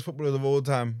the greatest footballers of all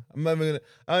time. I don't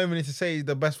even need to say he's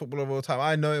the best footballer of all time.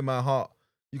 I know in my heart.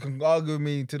 You can argue with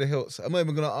me to the hilts. I'm not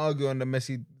even going to argue on the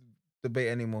Messi debate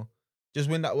anymore. Just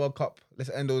win that World Cup. Let's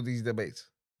end all these debates.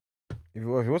 If he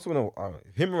was to win him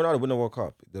and Ronaldo win the World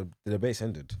Cup, the debate's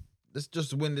ended. Let's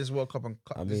just win this World Cup and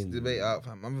cut this debate out,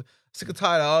 fam. I'm sick and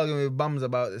tired of arguing with bums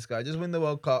about this guy. Just win the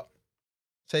World Cup.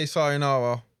 Say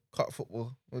sayonara. Cut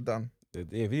football. We're done.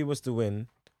 If he was to win,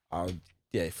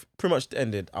 if pretty much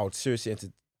ended, I would seriously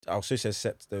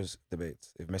accept those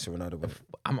debates if Messi and Ronaldo win.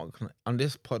 I'm not gonna, on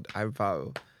this pod. I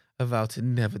vow to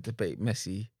never debate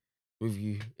Messi with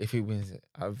you if he wins it.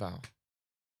 I vow,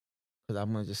 because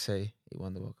I'm gonna just say he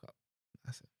won the World Cup.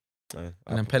 That's it.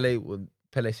 And then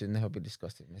Pele should never be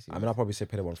discussed. If Messi. I'll probably say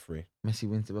Pele won 3. Messi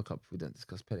wins the World Cup if we don't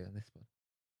discuss Pele on this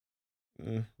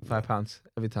pod. £5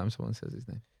 every time someone says his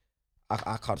name.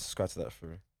 I can't subscribe to that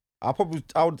theory.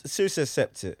 I would seriously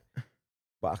accept it,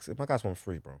 but my guy's won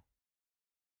 3, bro.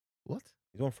 What?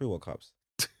 He's won 3 World Cups.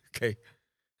 Okay.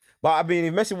 But I mean,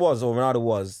 if Messi was or Ronaldo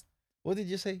was, what did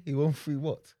you say? He won 3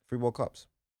 what? 3 World Cups.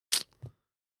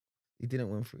 He didn't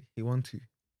win 3. He won 2.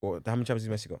 Or how many Champions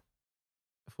League Messi got?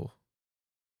 4.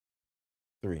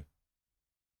 3.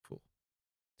 4.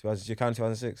 You count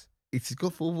 2006? It's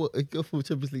got 4. He got 4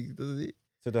 Champions League, doesn't he?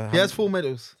 So he has 4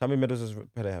 medals. How many medals does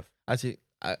Pele have? Actually,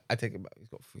 I take it back. He's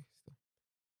got 3. Still.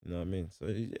 You know what I mean? So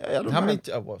yeah, how many?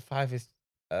 5 is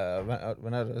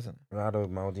Ronaldo, isn't it? Ronaldo,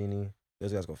 Maldini.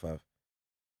 Those guys got 5.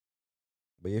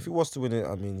 But if he was to win it,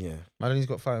 I mean, yeah. Maldini's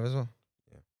got 5 as well.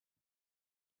 Yeah.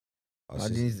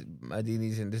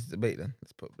 Maldini's in this debate then.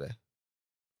 Let's put up there.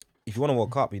 If you won a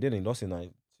World Cup, he didn't. He lost in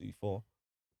 94.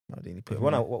 Maldini If you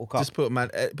won a World Cup, just put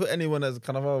anyone as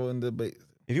Cannavaro in the debate.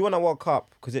 If you won a World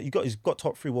Cup, because he's got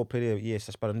top 3 World Player of the Year,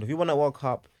 if you won that World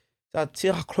Cup, see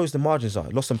how close the margins are.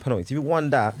 Lost some penalties. If you won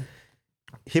that,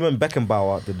 him and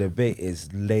Beckenbauer, the debate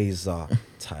is laser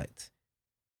tight.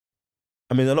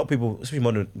 I mean, a lot of people, especially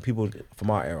modern people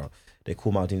from our era, they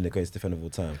call Maldini the greatest defender of all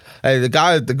time. Hey, the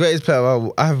greatest player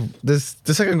the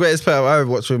second greatest player I've ever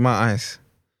watched with my eyes.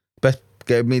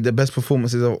 Gave me the best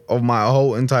performances of my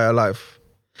whole entire life.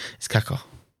 It's Kaka.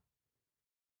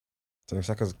 So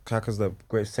Kaka's the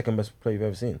greatest, second best player you've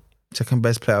ever seen? Second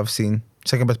best player I've seen.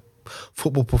 Second best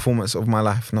football performance of my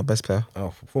life, not best player.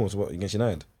 Oh, performance what, against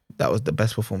United? That was the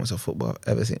best performance of football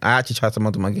I've ever seen. I actually tried to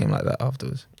model my game like that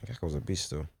afterwards. Kaka was a beast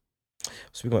still.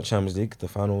 Speaking about Champions League, the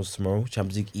finals tomorrow,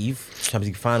 Champions League Eve, Champions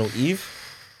League final Eve.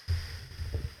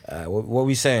 What are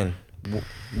we saying?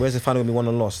 Where's the final going to be won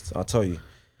and lost? I'll tell you.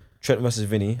 Trent versus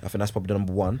Vinny, I think that's probably the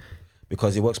number 1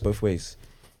 because it works both ways.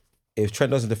 If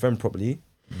Trent doesn't defend properly,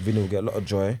 Vinny will get a lot of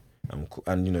joy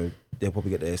and you know, they'll probably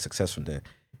get their success from there.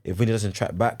 If Vinny doesn't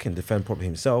track back and defend properly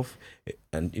himself,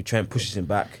 and if Trent pushes him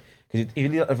back, because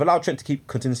if allow Trent to keep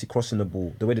continuously crossing the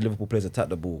ball, the way the Liverpool players attack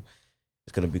the ball,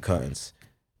 it's going to be curtains.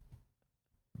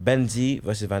 Benzi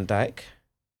versus Van Dijk.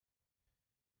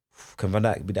 Can Van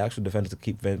Dijk be the actual defender to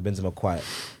keep Benzema quiet?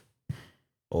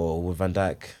 Or will Van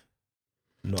Dijk...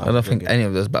 I don't think any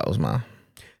of those battles matter.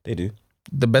 They do.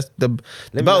 The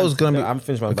battle's going to be... I'm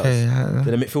finished my battles.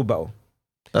 The midfield battle.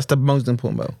 That's the most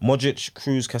important battle. Modric,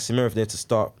 Cruz, Casemiro if they're to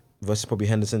start versus probably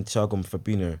Henderson, Thiago and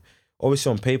Fabinho.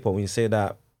 Obviously on paper, when you say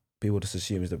that, people just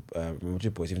assume it's the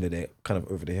Madrid boys, even though they're kind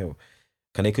of over the hill.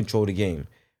 Can they control the game?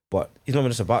 But it's not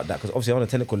just about that, because obviously on a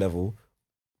technical level,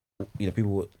 you know,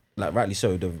 people, like rightly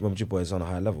so, the Madrid boys are on a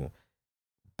higher level.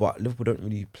 But Liverpool don't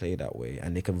really play that way,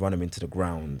 and they can run them into the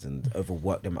ground and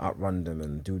overwork them, outrun them,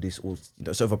 and do this all, you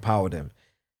know, so overpower them.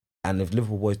 And if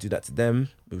Liverpool boys do that to them,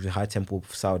 with the high tempo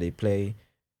style they play,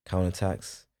 counter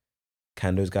attacks,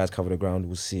 can those guys cover the ground?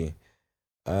 We'll see.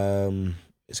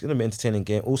 It's gonna be an entertaining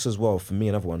game. Also, as well, for me,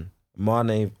 another one,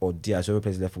 Mane or Diaz, whoever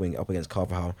plays left wing up against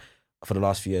Carvajal. For the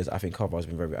last few years, I think Carvajal has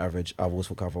been very average. I've always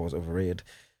thought Carvajal was overrated.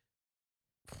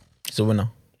 He's a winner.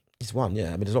 He's won, yeah.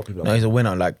 I mean, there's a lot of people. No, he's a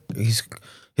winner. Like he's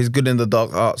good in the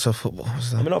dark arts of football.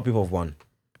 I mean, a lot of people have won.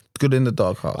 Good in the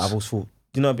dark arts. I've always thought,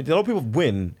 you know, a lot of people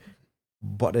win,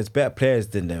 but there's better players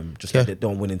than them. Just that they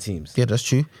don't win in teams. Yeah, that's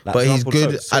true. Like, but for he's example,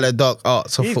 good at the dark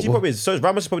arts of He football. probably is. So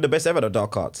Ramos is probably the best ever at the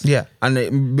dark arts. Yeah, and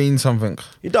it means something.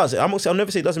 He does. I'll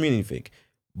never say it doesn't mean anything.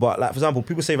 But like, for example,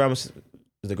 people say Ramos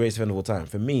is the greatest defender of all time.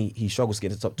 For me, he struggles to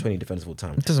get into the top 20 defenders of all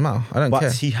time. It doesn't matter. I don't care.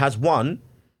 But he has won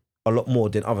a lot more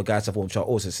than other guys have won, which I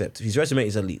also accept. His resume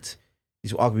is elite.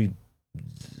 He's arguably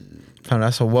And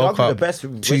that's a World Cup, the best, 2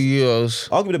 Euros,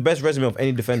 arguably the best resume of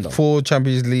any defender. 4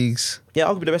 Champions Leagues. Yeah,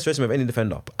 arguably the best resume of any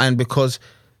defender. And because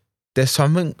there's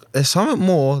something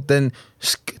more than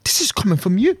this is coming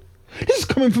from you. This is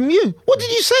coming from you. What did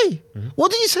you say?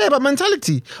 What did you say about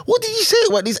mentality? What did you say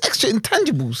about these extra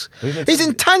intangibles? These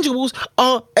intangibles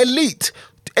are elite.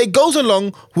 It goes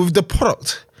along with the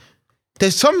product.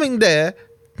 There's something there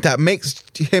that makes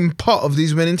him part of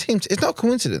these winning teams. It's not a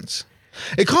coincidence.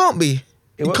 It can't be.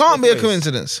 It can't be a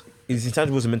coincidence. His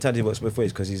intangibles and mentality works both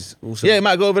ways because he's also... Yeah, he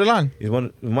might go over the line.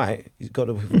 He's got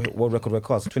a world record red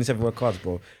cards, 27 red cards,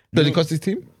 bro. Does it cost his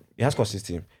team? It has cost his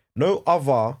team. No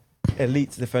other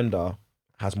elite defender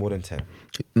has more than 10.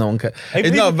 No one cares.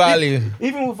 It's not value.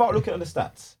 Even without looking at the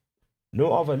stats,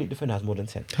 no other elite defender has more than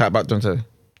 10. How about John Terry?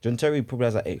 John Terry probably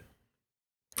has like 8.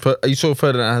 Are you sure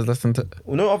Ferdinand has less than 10?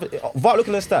 No other, without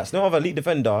looking at the stats, no other elite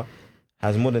defender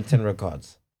has more than 10 red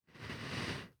cards.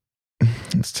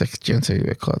 Let's check John Terry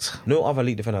records. No other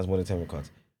elite defender has more than 10 red cards.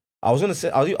 I was gonna say,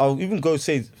 I'll even go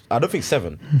say, I don't think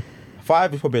 7.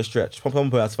 5 is probably a stretch.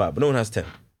 Probably has 5, but no one has 10.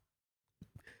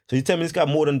 So you tell me this guy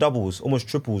more than doubles, almost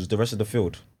triples the rest of the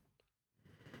field.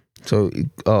 So,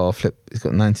 flip. He's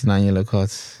got 99 yellow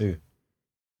cards. Who?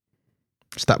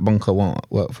 Stat bunker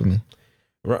won't work for me.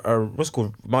 What's it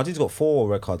called? Martin's got 4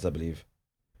 red cards, I believe.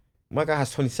 My guy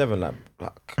has 27. Like,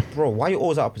 bro, why are you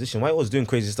always out of position? Why are you always doing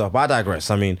crazy stuff? But I digress.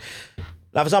 I mean,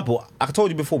 like, for example, I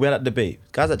told you before we had that debate.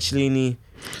 Guys like Chiellini.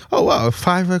 Oh, wow.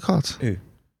 5 red cards. Who?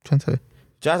 John Terry.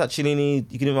 Guys like Chiellini,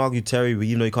 you can even argue Terry, but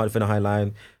you know you can't defend a high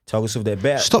line. Thiago Silva, they're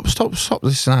better. Stop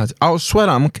this now. I'll swear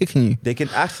that I'm kicking you. They can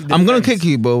actually I'm going to kick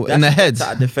you, bro, in the head.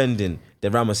 At defending the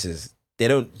Ramoses. They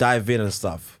don't dive in and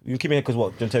stuff. You keep me here because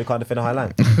what? John Terry can't defend a high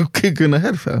line? I'll kick you in the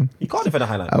head, fam. You can't defend a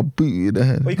high line. I'll boot you in the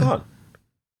head. Well, you can't.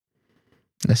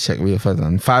 Let's check Rio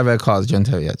Ferdinand. 5 red cards, John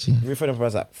Terry, actually. Rio Ferdinand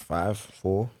has like 5,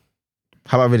 4.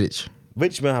 How about Vidic?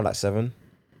 Vidic may have like 7.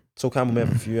 So Campbell may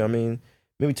have a few. I mean,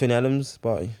 maybe Tony Adams,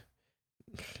 but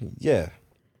yeah.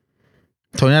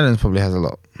 Tony Adams probably has a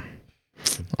lot.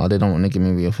 Oh, they don't want to give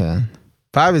me Rio Ferdinand.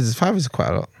 5 is quite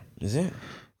a lot. Is it?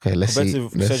 Okay, let's see,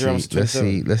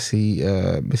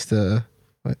 Mr.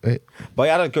 Wait. But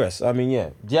yeah, I digress. I mean, yeah,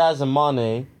 Diaz and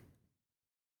Mane,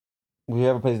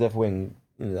 whoever plays left wing,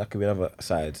 you know, that could be another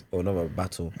side or another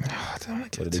battle. I don't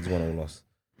like Whether they won or lost.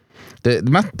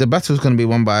 The battle's going to be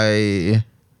won by...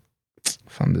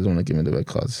 Fam, they don't want to give me the red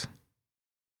cards.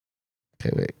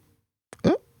 Okay, wait.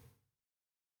 Oh.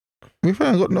 We've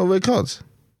got no red cards.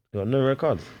 You got no red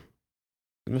cards?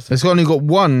 It's only got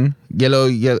 1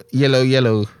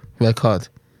 yellow red card.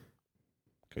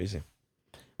 Crazy.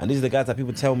 And these are the guys that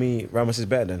people tell me Ramos is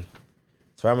better than.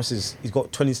 So Ramos he's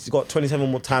got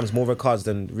 27 more times more red cards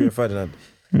than Rio Ferdinand.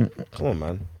 Come on,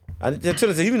 man. And they're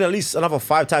telling us even at least another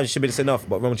 5 times should be enough.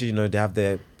 But Ramos, you know, they have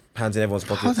their hands in everyone's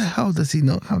pockets. How the hell does he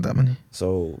not have that many?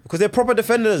 So because they're proper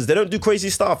defenders, they don't do crazy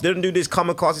stuff. They don't do this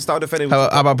kamikaze style defending. How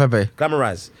about Pepe?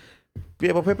 Glamorize.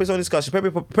 Yeah, but Pepe's on discussion.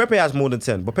 Pepe has more than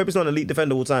 10, but Pepe's not an elite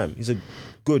defender all time. He's a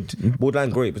good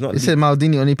borderline great, but not. It said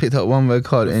Maldini only picked up 1 red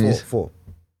card. Four.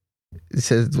 It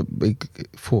says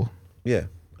 4. Yeah,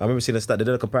 I remember seeing a stat. They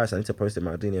did a comparison. I need to post it.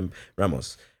 Maldini and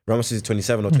Ramos. Ramos is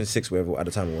 27 or 26, whatever at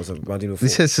the time it was. Maldini 4. It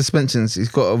says suspensions. He's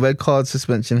got a red card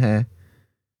suspension here.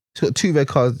 He's got 2 red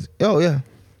cards. Oh yeah,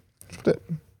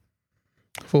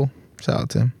 4. Shout out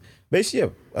to him. Basically, yeah,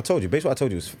 I told you. Basically, what I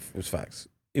told you was facts,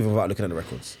 even without looking at the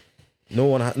records.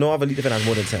 No other elite defender has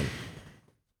more than 10.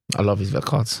 I love his red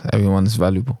cards. Everyone's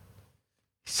valuable.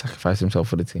 He sacrificed himself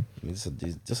for the team. He's a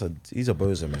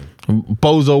bozo, man.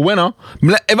 Bozo winner.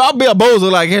 If I'll be a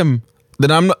bozo like him, then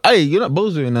I'm not. Hey, you're not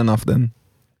bozoing enough then.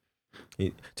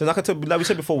 So like we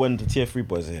said before, when the tier 3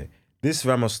 boys are here, this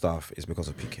Ramos stuff is because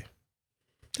of PK.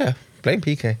 Yeah, blame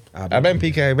PK. I blame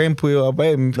PK. I blame Puyol. I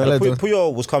blame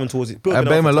Puyol was coming towards it. I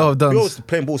blame a lot of duns. Puyol was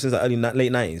playing ball since the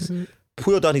late 90s.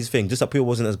 Puyol done his thing, just that Puyol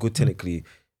wasn't as good technically.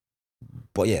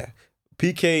 But yeah,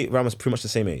 PK, Ramos pretty much the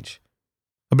same age.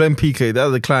 I blame PK. The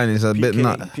other client is a bit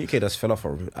nut. PK just fell off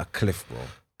a cliff, bro.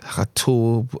 Like a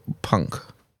tall punk.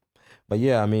 But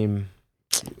yeah, I mean...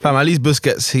 Fam, at least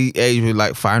Busquets, he aged with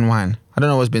like fine wine. I don't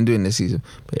know what's been doing this season,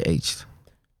 but he aged.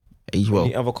 Aged well.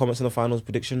 Any other comments on the finals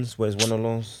predictions? Where's 1 or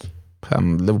loss?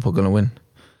 Liverpool going to win.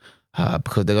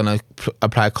 because they're going to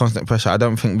apply constant pressure. I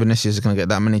don't think Vinicius is going to get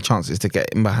that many chances to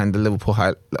get in behind the Liverpool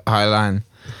high line.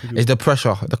 It's the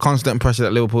pressure, the constant pressure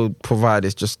that Liverpool provide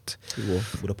is just...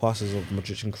 With the passes of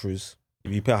Modric and Cruz,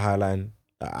 if you play a high line,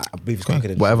 I believe it's quicker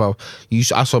than... Whatever.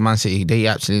 I saw Man City, they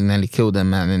actually nearly killed them,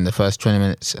 man, in the first 20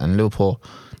 minutes. And Liverpool,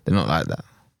 they're not like that.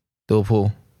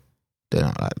 Liverpool, they're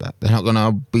not like that. They're not going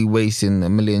to be wasting a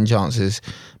million chances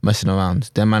messing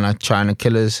around. Them man are trying to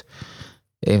kill us.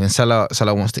 Even Salah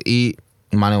wants to eat.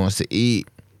 Mane wants to eat.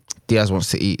 Diaz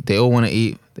wants to eat. They all want to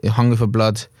eat. They're hungry for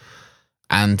blood.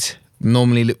 And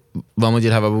normally, Real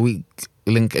Madrid have a weak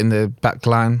link in the back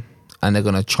line, and they're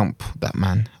going to chomp that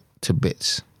man to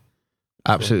bits.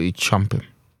 Absolutely chomp him.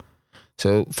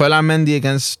 So, Ferland Mendy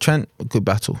against Trent, a good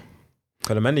battle.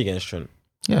 Ferland Mendy against Trent?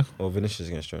 Yeah. Or Vinicius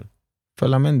against Trent?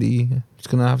 Ferland Mendy, it's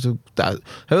going to have to...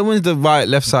 Whoever wins the right,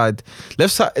 left side,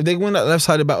 if they win that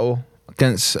left-sided battle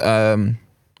against Liverpool,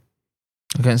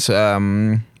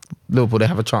 they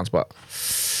have a chance, but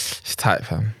it's tight,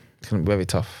 fam. It's going to be very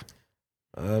tough.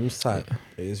 It's tight.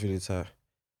 It is really tight.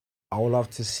 I would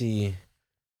love to see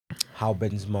how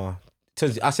Benzema...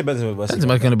 I say Benzema's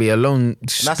going to be alone. I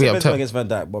say Benzema against Van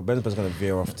Dijk, but Benzema's going to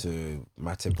veer off to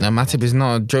Matip. No, Matip is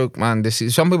not a joke, man.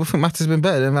 Some people think Matip's been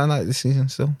better than Van Dijk this season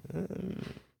still.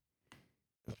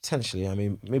 Potentially. I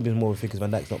mean, maybe it's more of a thing because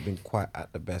Van Dijk's not been quite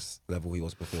at the best level he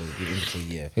was before the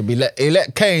year. He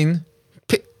let Kane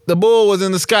pick... The ball was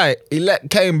in the sky. He let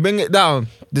Kane bring it down.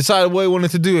 Decided what he wanted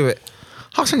to do with it.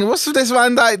 I was thinking, what's this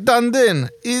Van Dijk done then?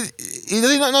 Does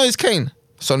he not know it's Kane?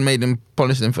 Son made him,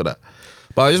 punished him for that.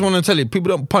 But I just want to tell you, people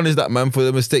don't punish that man for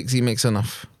the mistakes he makes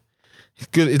enough. He's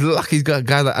good. It's lucky he's got a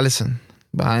guy like Alisson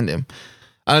behind him.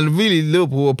 And really,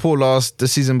 Liverpool were poor the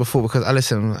season before because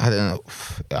Alisson,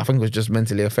 I think was just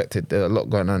mentally affected. There was a lot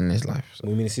going on in his life. So.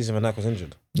 You mean the season Van Dijk was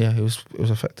injured? Yeah, it was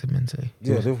affected mentally.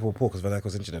 Yeah, Liverpool were poor because Van Dijk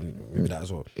was injured and maybe that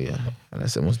as well. Yeah,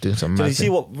 Alisson was doing something. So you see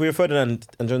what Rio Ferdinand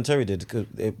and John Terry did?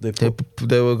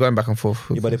 They were going back and forth.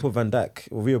 Yeah, but they put Van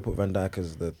Dijk. Well, Rio put Van Dijk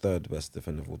as the third best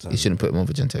defender of all time. You shouldn't put him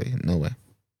over John Terry. No way.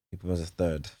 He put him as a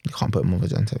third. You can't put him over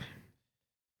John Terry.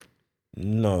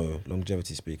 No,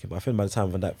 longevity speaking. But I think by the time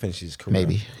Van Dijk finishes his career...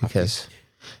 Maybe. Who cares?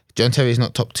 John Terry is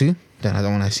not top 2, then I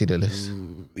don't want to see the list.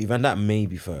 Van Dijk may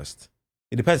be first.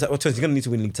 It depends. He's going to need to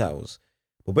win league titles.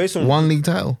 But based on... One league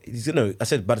title? I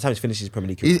said by the time he finishes his Premier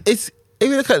League career. If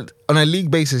you look at on a league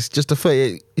basis, just to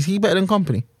 38, is he better than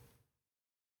Company?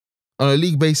 On a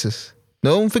league basis.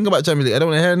 Don't think about Champions League. I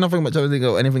don't want to hear nothing about Champions League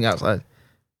or anything outside.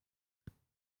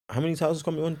 How many titles has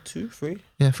Company won? 2, 3?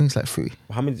 Yeah, I think it's like 3.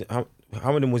 How many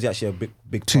of them was he actually a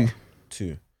big 2? Part?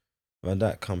 2. Van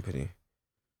Dijk Company.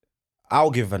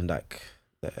 I'll give Van Dijk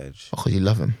the edge. Because you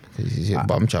love him. Because he's your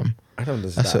bum chum. I don't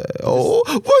understand. Van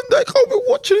Dijk, I've been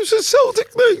watching him since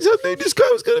Celtic leagues. I knew this guy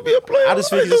was going to be a player. I just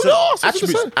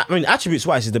think attributes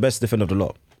wise, he's the best defender of the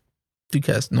lot. Who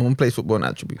cares? No one plays football on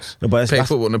attributes. No, but play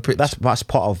football on the pitch. That's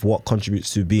part of what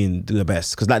contributes to being the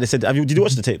best. Because like they said, did you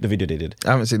watch the video they did?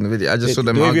 I haven't seen the video. I just saw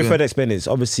them the way arguing. Rio Ferdinand explained it, it's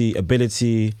obviously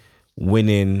ability,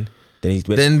 winning.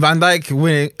 Then Van Dijk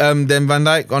winning. Then Van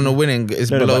Dijk on the winning is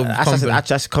below.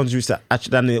 That's contributes to.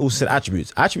 Then they also said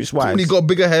attributes. Attributes wise, he got a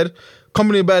bigger head.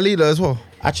 Company a better leader as well.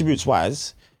 Attributes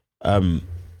wise,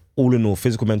 all in all,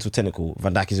 physical, mental, technical,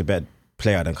 Van Dijk is a better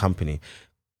player than Company.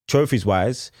 Trophies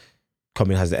wise,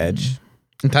 Company has the edge.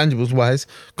 Intangibles wise,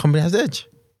 Company has the edge.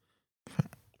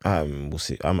 We'll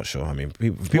see. I'm not sure. I mean,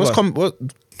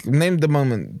 name the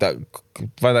moment that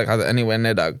Van Dijk has anywhere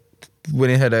near that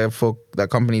winning header for that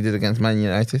Company did against Man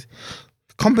United.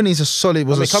 Company's solid.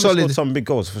 Scored some big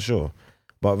goals for sure.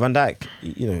 But Van Dijk,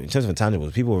 in terms of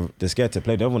intangibles, they're scared to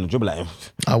play. They don't want to dribble at him.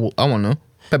 I want to know.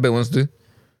 Pepe wants to.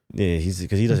 Yeah,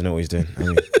 because he doesn't know what he's doing. I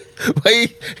mean,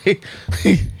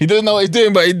 he doesn't know what he's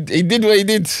doing, but he did what he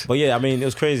did. But yeah, I mean, it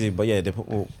was crazy. But yeah, they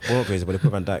not crazy, but they put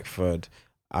Van Dijk third.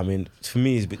 I mean, for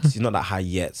me, he's not that high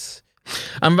yet.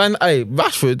 And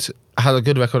Rashford had a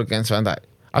good record against Van Dijk.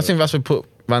 I've seen Rashford put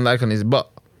Van Dijk on his butt.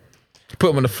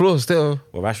 Put him on the floor still.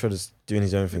 Well, Rashford is doing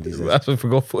his own thing these days. Rashford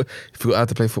forgot how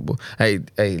to play football. Hey,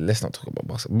 let's not talk about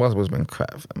basketball. Basketball's been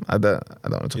crap. I don't want to talk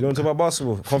about it. You don't talk about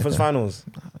basketball? Conference finals?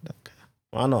 No, I don't care.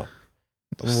 Why not?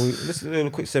 Let's do a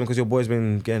little quick segment because your boy's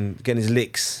been getting his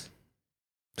licks.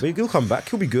 But he'll come back.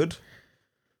 He'll be good.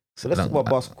 So let's talk about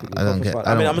basketball.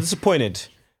 I'm disappointed.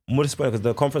 I'm more disappointed because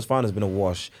the conference final has been a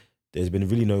wash. There's been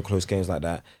really no close games like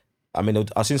that. I mean,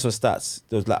 I've seen some stats.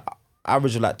 There was like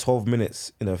average of like 12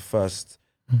 minutes in the first,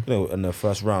 in the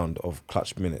first round of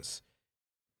clutch minutes.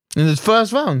 In the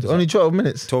first round, only 12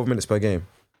 minutes. 12 minutes per game.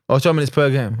 Oh, 12 minutes per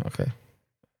game. Okay,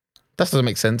 that doesn't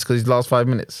make sense because his last 5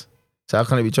 minutes. So how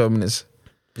can it be 12 minutes?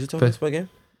 Is it 12 minutes per game?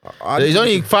 There's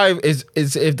only 5. Is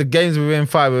if the game's within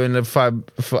 5, within the 5,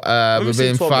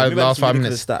 within 5 last 5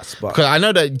 minutes. Because I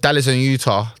know that Dallas and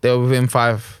Utah, they were within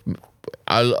 5.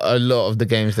 A lot of the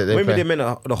games that they play. Maybe they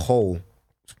meant the whole.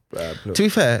 To be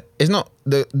fair, it's not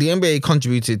the NBA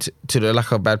contributed to the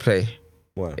lack of bad play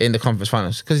in the conference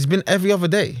finals because it's been every other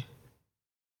day.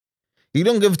 You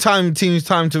don't give teams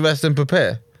time to rest and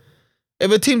prepare.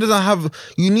 If a team doesn't have,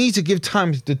 you need to give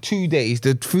time the 2 days,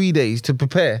 the 3 days to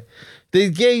prepare. They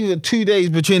gave 2 days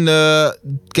between the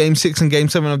Game 6 and Game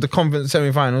 7 of the conference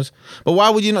semi-finals. But why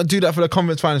would you not do that for the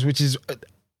conference finals, which is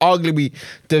arguably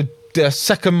the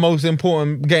second most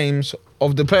important games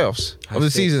of the playoffs of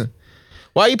the season?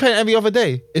 Why are you playing every other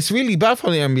day? It's really bad for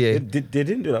the NBA. They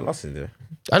didn't do that last season, did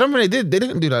they? I don't think they did. They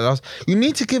didn't do that last. You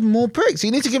need to give more breaks.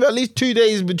 You need to give at least 2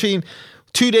 days between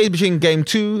Game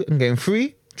 2 and Game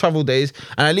 3, travel days,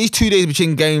 and at least 2 days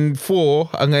between Game 4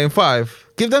 and Game 5.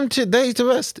 Give them 2 days to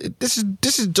rest. This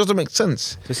doesn't make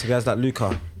sense. Just guys like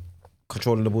Luka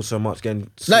controlling the ball so much, getting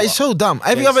it's so dumb.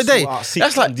 Every other day,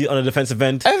 that's like on a defensive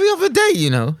end. Every other day,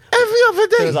 Every other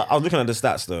day. I was looking at the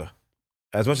stats though.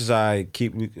 As much as I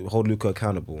hold Luka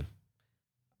accountable,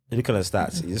 looking at the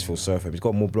stats, you just feel sorry for him. He's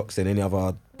got more blocks than any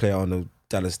other player on the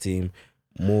Dallas team,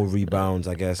 more rebounds,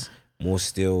 I guess, more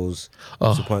steals,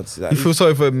 points. You feel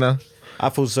sorry for him now? I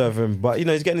feel sorry for him, but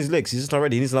he's getting his licks. He's just not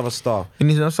ready. He needs another star.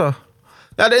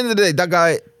 At the end of the day, that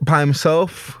guy by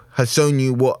himself has shown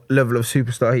you what level of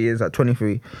superstar he is at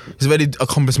 23. He's already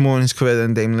accomplished more in his career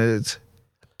than Dame Lillard.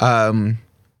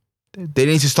 They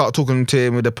need to start talking to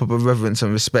him with a proper reverence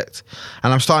and respect.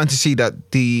 And I'm starting to see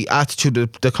that the attitude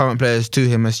of the current players to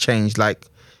him has changed. Like,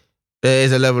 there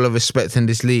is a level of respect in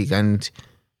this league. And,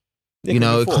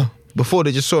 before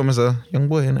they just saw him as a young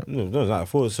boy, innit? No, like,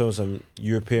 before they saw him some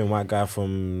European white guy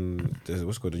from, the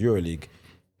EuroLeague.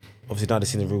 Obviously, now they've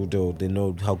seen the real deal. They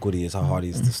know how good he is, how hard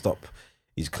he is to stop.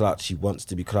 He's clutch. He wants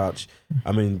to be clutch.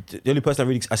 I mean, the only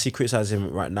person I see criticize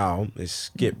him right now is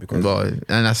Skip because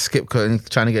and that's Skip trying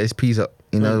to get his P's up.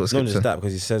 Not just that,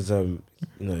 because he says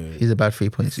he's a bad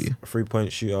 3-point shooter.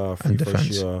 3-point shooter, 3-point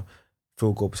shooter,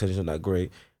 field goal percentage not that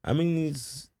great. I mean,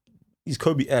 he's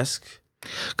Kobe-esque.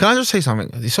 Can I just say something?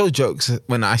 It's so jokes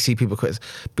when I see people criticize,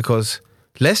 because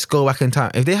let's go back in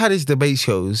time. If they had his debate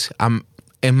shows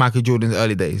in Michael Jordan's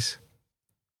early days,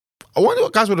 I wonder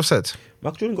what guys would have said.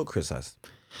 Michael Jordan got criticised.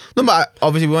 No, but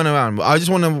obviously we weren't around. But I just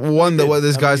want to wonder what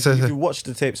this guy said. If you watch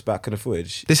the tapes back in the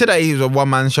footage, they said that he was a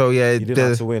one-man show. Yeah, he didn't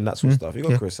have to win, that sort of stuff. He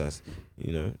got criticised.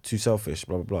 Too selfish,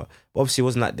 blah blah blah. But obviously, it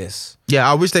wasn't like this. Yeah,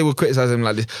 I wish they would criticise him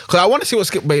like this, because I want to see what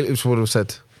Skip Bayless would have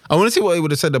said. I want to see what he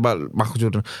would have said about Michael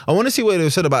Jordan. I want to see what he would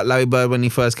have said about Larry Bird when he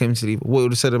first came to the league. What he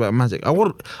would have said about Magic. I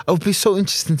would be so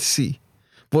interesting to see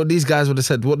what these guys would have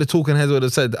said, what the talking heads would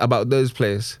have said about those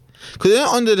players. Because they're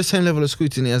not under the same level of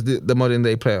scrutiny as the modern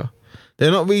day player.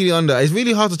 They're not really under. It's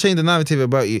really hard to change the narrative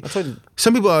about you.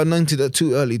 Some people are anointed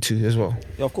too early too as well.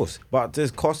 Yeah, of course. But there's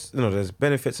costs, there's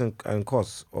benefits and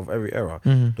costs of every era.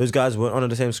 Mm-hmm. Those guys weren't under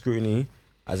the same scrutiny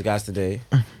as the guys today.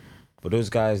 But those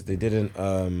guys, they didn't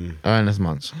earn as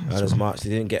much. They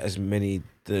didn't get as many.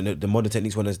 The modern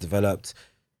techniques weren't as developed.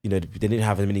 They didn't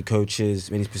have as many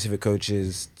coaches, many specific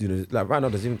coaches. Like right now,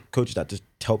 there's even coaches that just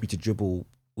help you to dribble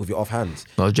with your offhand.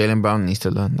 Well, Jaylen Brown needs to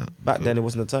learn that. Back then, it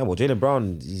wasn't the time. Well, Jaylen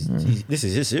Brown, this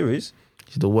is his series.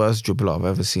 He's the worst dribbler I've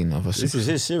ever seen. This is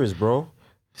his series, bro.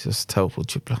 He's just a terrible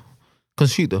dribbler. Can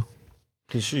shoot though.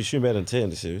 Can shoot better than Tate in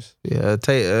the series. Yeah,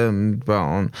 Tate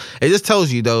Brown. It just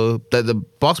tells you though that the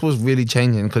basketball's really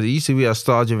changing, because it used to be a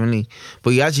star-driven league,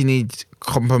 but you actually need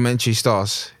complementary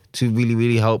stars to really,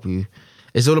 really help you.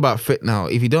 It's all about fit now.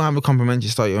 If you don't have a complementary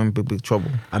star, you're in big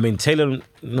trouble. I mean, Tatum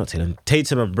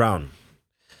and Brown.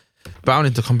 Brown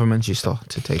is the complementary star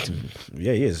to Tatum.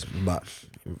 Yeah, he is. But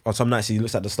on some nights, he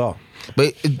looks like the star.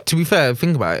 But to be fair,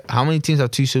 think about it. How many teams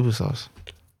have 2 superstars?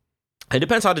 It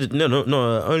depends how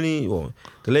only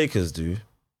the Lakers do.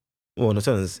 Well, no,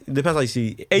 it depends how you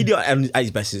see. AD at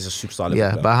his best is a superstar level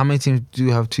player. But how many teams do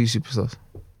have 2 superstars?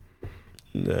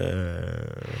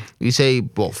 You say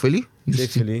what? Philly? You say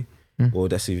Philly. Well,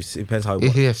 it depends how.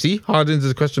 Yeah, see, Harden's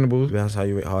is questionable. Depends how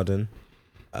you rate Harden.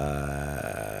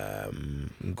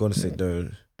 Golden State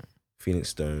don't.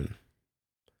 Phoenix don't.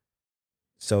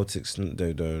 Celtics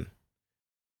they don't.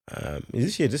 Is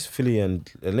this year just Philly and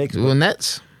Lakers? Well,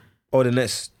 Nets. Oh, the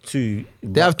Nets too.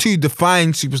 They have 2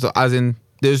 defined superstars, as in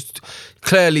there's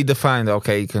clearly defined.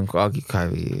 Okay, you can argue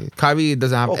Kyrie. Kyrie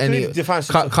doesn't have any.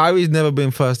 Kyrie's never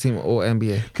been first team or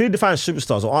NBA. Clearly defined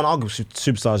superstars or unarguable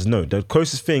superstars. No, the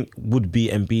closest thing would be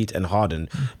Embiid and Harden,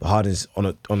 but Harden's on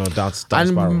a down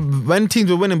spiral. And when teams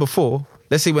were winning before,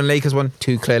 let's see when Lakers won,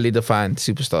 2 clearly defined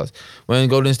superstars. When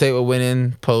Golden State were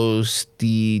winning post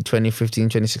the 2015,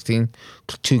 2016,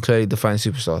 2 clearly defined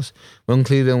superstars. When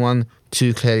Cleveland won,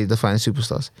 2 clearly defined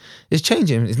superstars. It's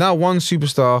changing. It's now 1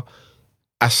 superstar,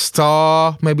 a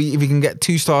star. Maybe if you can get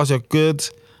 2 stars, you're good,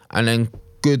 and then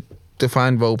good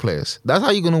defined role players. That's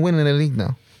how you're going to win in the league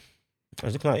now.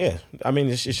 Yeah, I mean,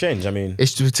 it's changed. I mean,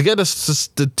 it's to get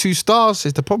the 2 stars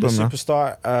is the problem. The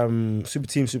superstar, super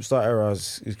team, superstar era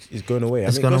is going away.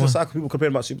 It's it goes in cycles. People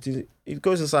complain about super teams. It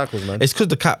goes in cycles, man. It's because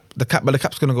the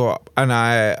cap's going to go up, and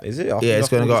is it? Yeah, it's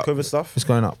going to go up. COVID stuff. It's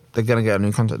going up. They're going to get a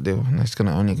new contract deal, and it's going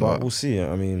to only go up. We'll see.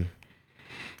 I mean,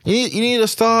 you need a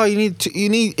star. You need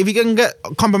if you can get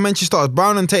complimentary stars.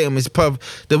 Brown and Tatum is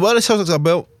the way the Celtics are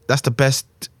built. That's the best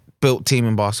built team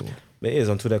in basketball. It is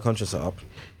until their contracts are up.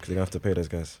 Because they're going to have to pay those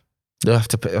guys. They'll have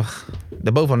to pay.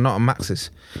 They're both on not on maxes.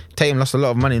 Tatum lost a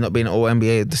lot of money not being all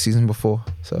NBA the season before.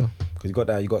 So because you got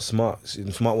that, you got Smart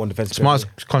one defensive. Smart's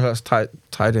contract's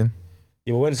tied in.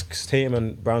 Yeah, but when's Tatum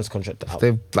and Brown's contract out?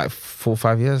 They've like 4 or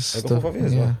 5 years. They've got 4 or 5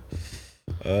 years. Yeah.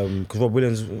 Because Rob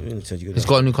Williams, he's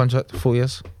got a new contract, 4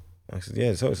 years.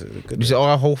 Yeah, so it's good. You say,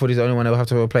 Horford is the only one they'll have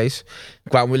to replace.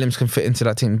 Grant Williams can fit into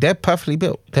that team. They're perfectly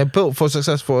built. They're built for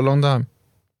success for a long time.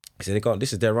 So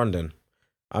this is their run then.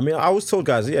 I mean, I was told,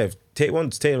 guys, if Tatum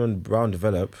and Brown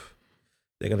develop,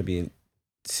 they're going to be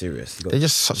serious. They're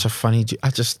just such a funny...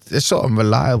 they're so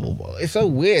unreliable, bro. It's so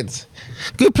weird.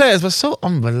 Good players, but so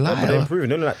unreliable. But they're improving.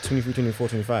 They're only like 23, 24,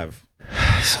 25.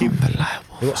 It's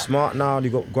unreliable. You got Smart now. You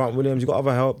got Grant Williams. You got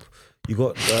other help. You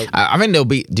got... I think they'll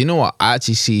be... Do you know what? I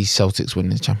actually see Celtics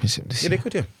winning the championship this year. Yeah, they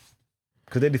could, yeah.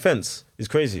 Because their defense is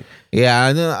crazy. Yeah,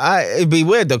 it'd be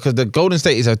weird though, because the Golden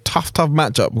State is a tough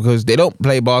matchup because they don't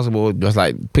play basketball just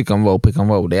like pick and roll.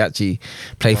 They actually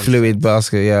play fluid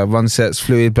basketball. Yeah, run sets,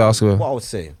 fluid basketball. What I would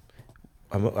say,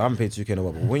 I haven't played 2K in a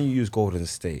while, but when you use Golden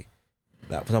State,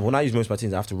 like, for example, when I use most of my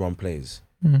teams, I have to run plays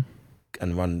and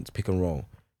run pick and roll.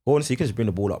 Golden State, you can just bring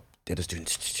the ball up. They're just doing...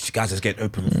 Guys just getting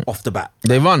open off the bat.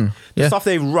 They run. The stuff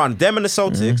they run. Them and the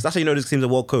Celtics, that's how you know this team's a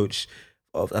well coached.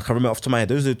 I can remember off the top of my head,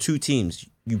 those are the 2 teams.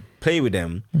 You play with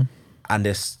them, and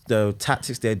the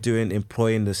tactics they're doing,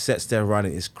 employing the sets they're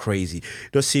running is crazy. You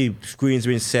just see screens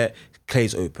being set,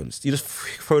 Clays opens. You just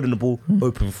throw them the ball,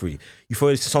 open free. You throw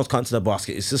it, someone's cut into the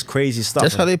basket. It's just crazy stuff.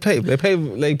 That's how they play. They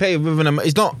play within them.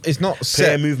 It's not set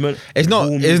player movement. It's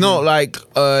not like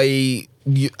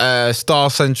a star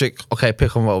centric. Okay,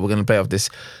 pick and roll. We're gonna play off this.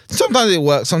 Sometimes it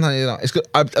works. Sometimes it not. It's good.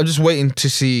 I'm just waiting to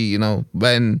see.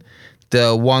 When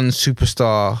the one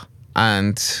superstar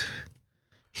and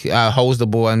holds the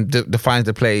ball and defines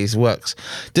the plays works.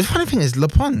 The funny thing is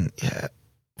LeBron,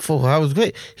 that was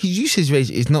great. His usage rate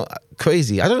is not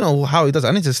crazy. I don't know how he does it.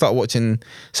 I need to start watching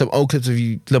some old clips of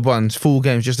LeBron's full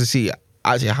games just to see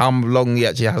actually how long he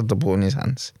actually has the ball in his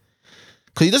hands.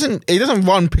 Because he doesn't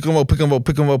run pick and roll.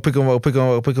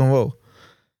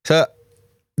 So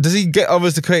does he get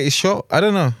others to create his shot? I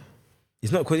don't know.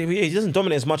 He's not. He doesn't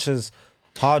dominate as much as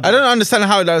Harden. I don't understand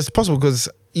how that's possible because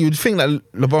you would think that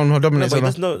LeBron dominates. No, but he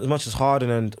doesn't know as much as Harden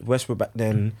and Westbrook back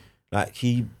then. Like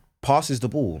he passes the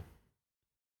ball,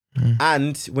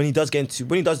 and when he does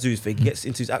do his thing, he gets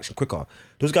into his action quicker.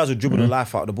 Those guys will dribble the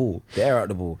life out of the ball, the air out of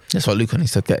the ball. That's what Luka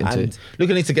needs to get into.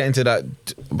 Luka needs to get into that.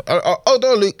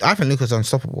 Although I think Luka's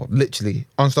unstoppable, literally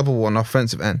unstoppable on the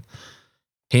offensive end.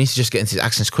 He needs to just get into his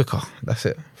actions quicker. That's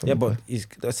it. Yeah, but he's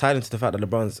tied into the fact that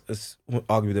LeBron's is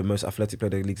arguably the most athletic player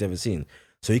the league's ever seen.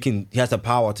 So he has the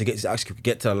power to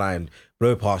get to the line,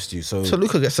 blow past you. So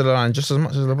Luka gets to the line just as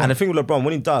much as LeBron. And the thing with LeBron,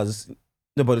 when he does,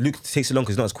 but Luka takes it long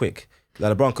because he's not as quick.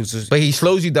 Like LeBron could just... But he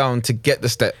slows you down to get the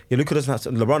step. Yeah, LeBron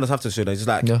doesn't have to show that. He's just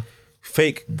like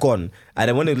fake, gone. And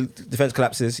then when the defense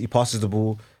collapses, he passes the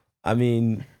ball. I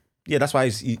mean... Yeah, that's why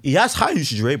he has high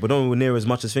usage rate, but not near as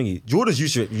much as Thingy. Jordan's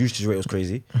usage rate was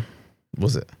crazy.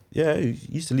 Was it? Yeah, he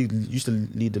used to lead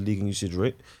the league in usage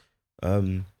rate.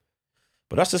 But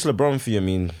that's just LeBron for you. I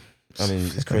mean,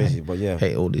 it's crazy, but yeah. I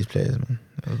hate all these players, man.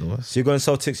 That was the worst. So you're going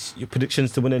Celtics. Your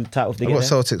predictions to win the title? I got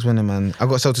Celtics winning, man. I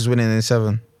got Celtics winning in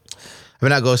 7. I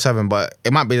mean, I go 7, but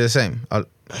it might be the same. Look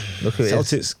who it is.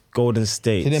 Celtics, Golden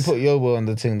State. He didn't put Yobo on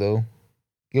the thing though.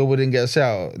 Yobo didn't get a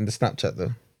shout in the Snapchat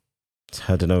though.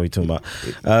 I don't know what you're talking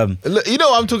about. Look, you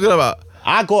know what I'm talking about.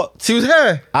 She was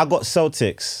here. I got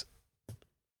Celtics.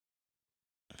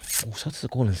 Celtics are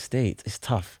Golden State. It's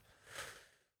tough.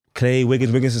 Clay,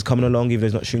 Wiggins is coming along, even though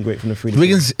he's not shooting great from the free.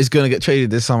 Wiggins is going to get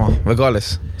traded this summer,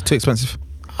 regardless. It's too expensive.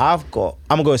 I'm going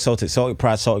to go with Celtics. Celtic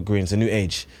pride, Celtic green. It's a new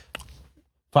age.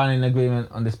 Finding an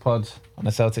agreement on this pod, on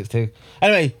the Celtics too.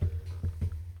 Anyway,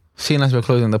 seeing as we're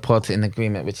closing the pod in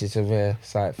agreement, which is a rare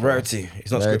sight. Rarity.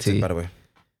 It's not scripted, by the way.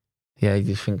 Yeah,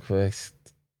 you think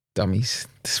Dummies.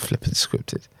 This flipping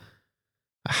scripted.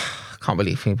 I can't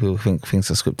believe people think things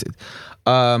are scripted.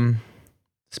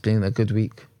 It's been a good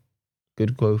week.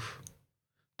 Good growth.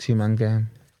 2-man game.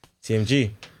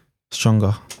 TMG.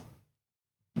 Stronger.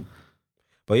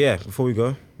 But yeah, before we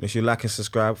go, make sure you like and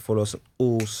subscribe. Follow us on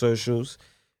all socials.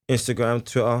 Instagram,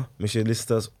 Twitter. Make sure you listen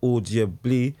to us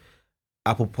audibly.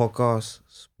 Apple Podcasts,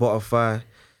 Spotify.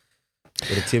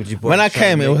 With the TMG boys. When I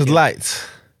came, it was light.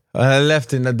 When I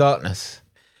left in the darkness.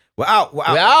 We're out. We're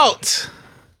out.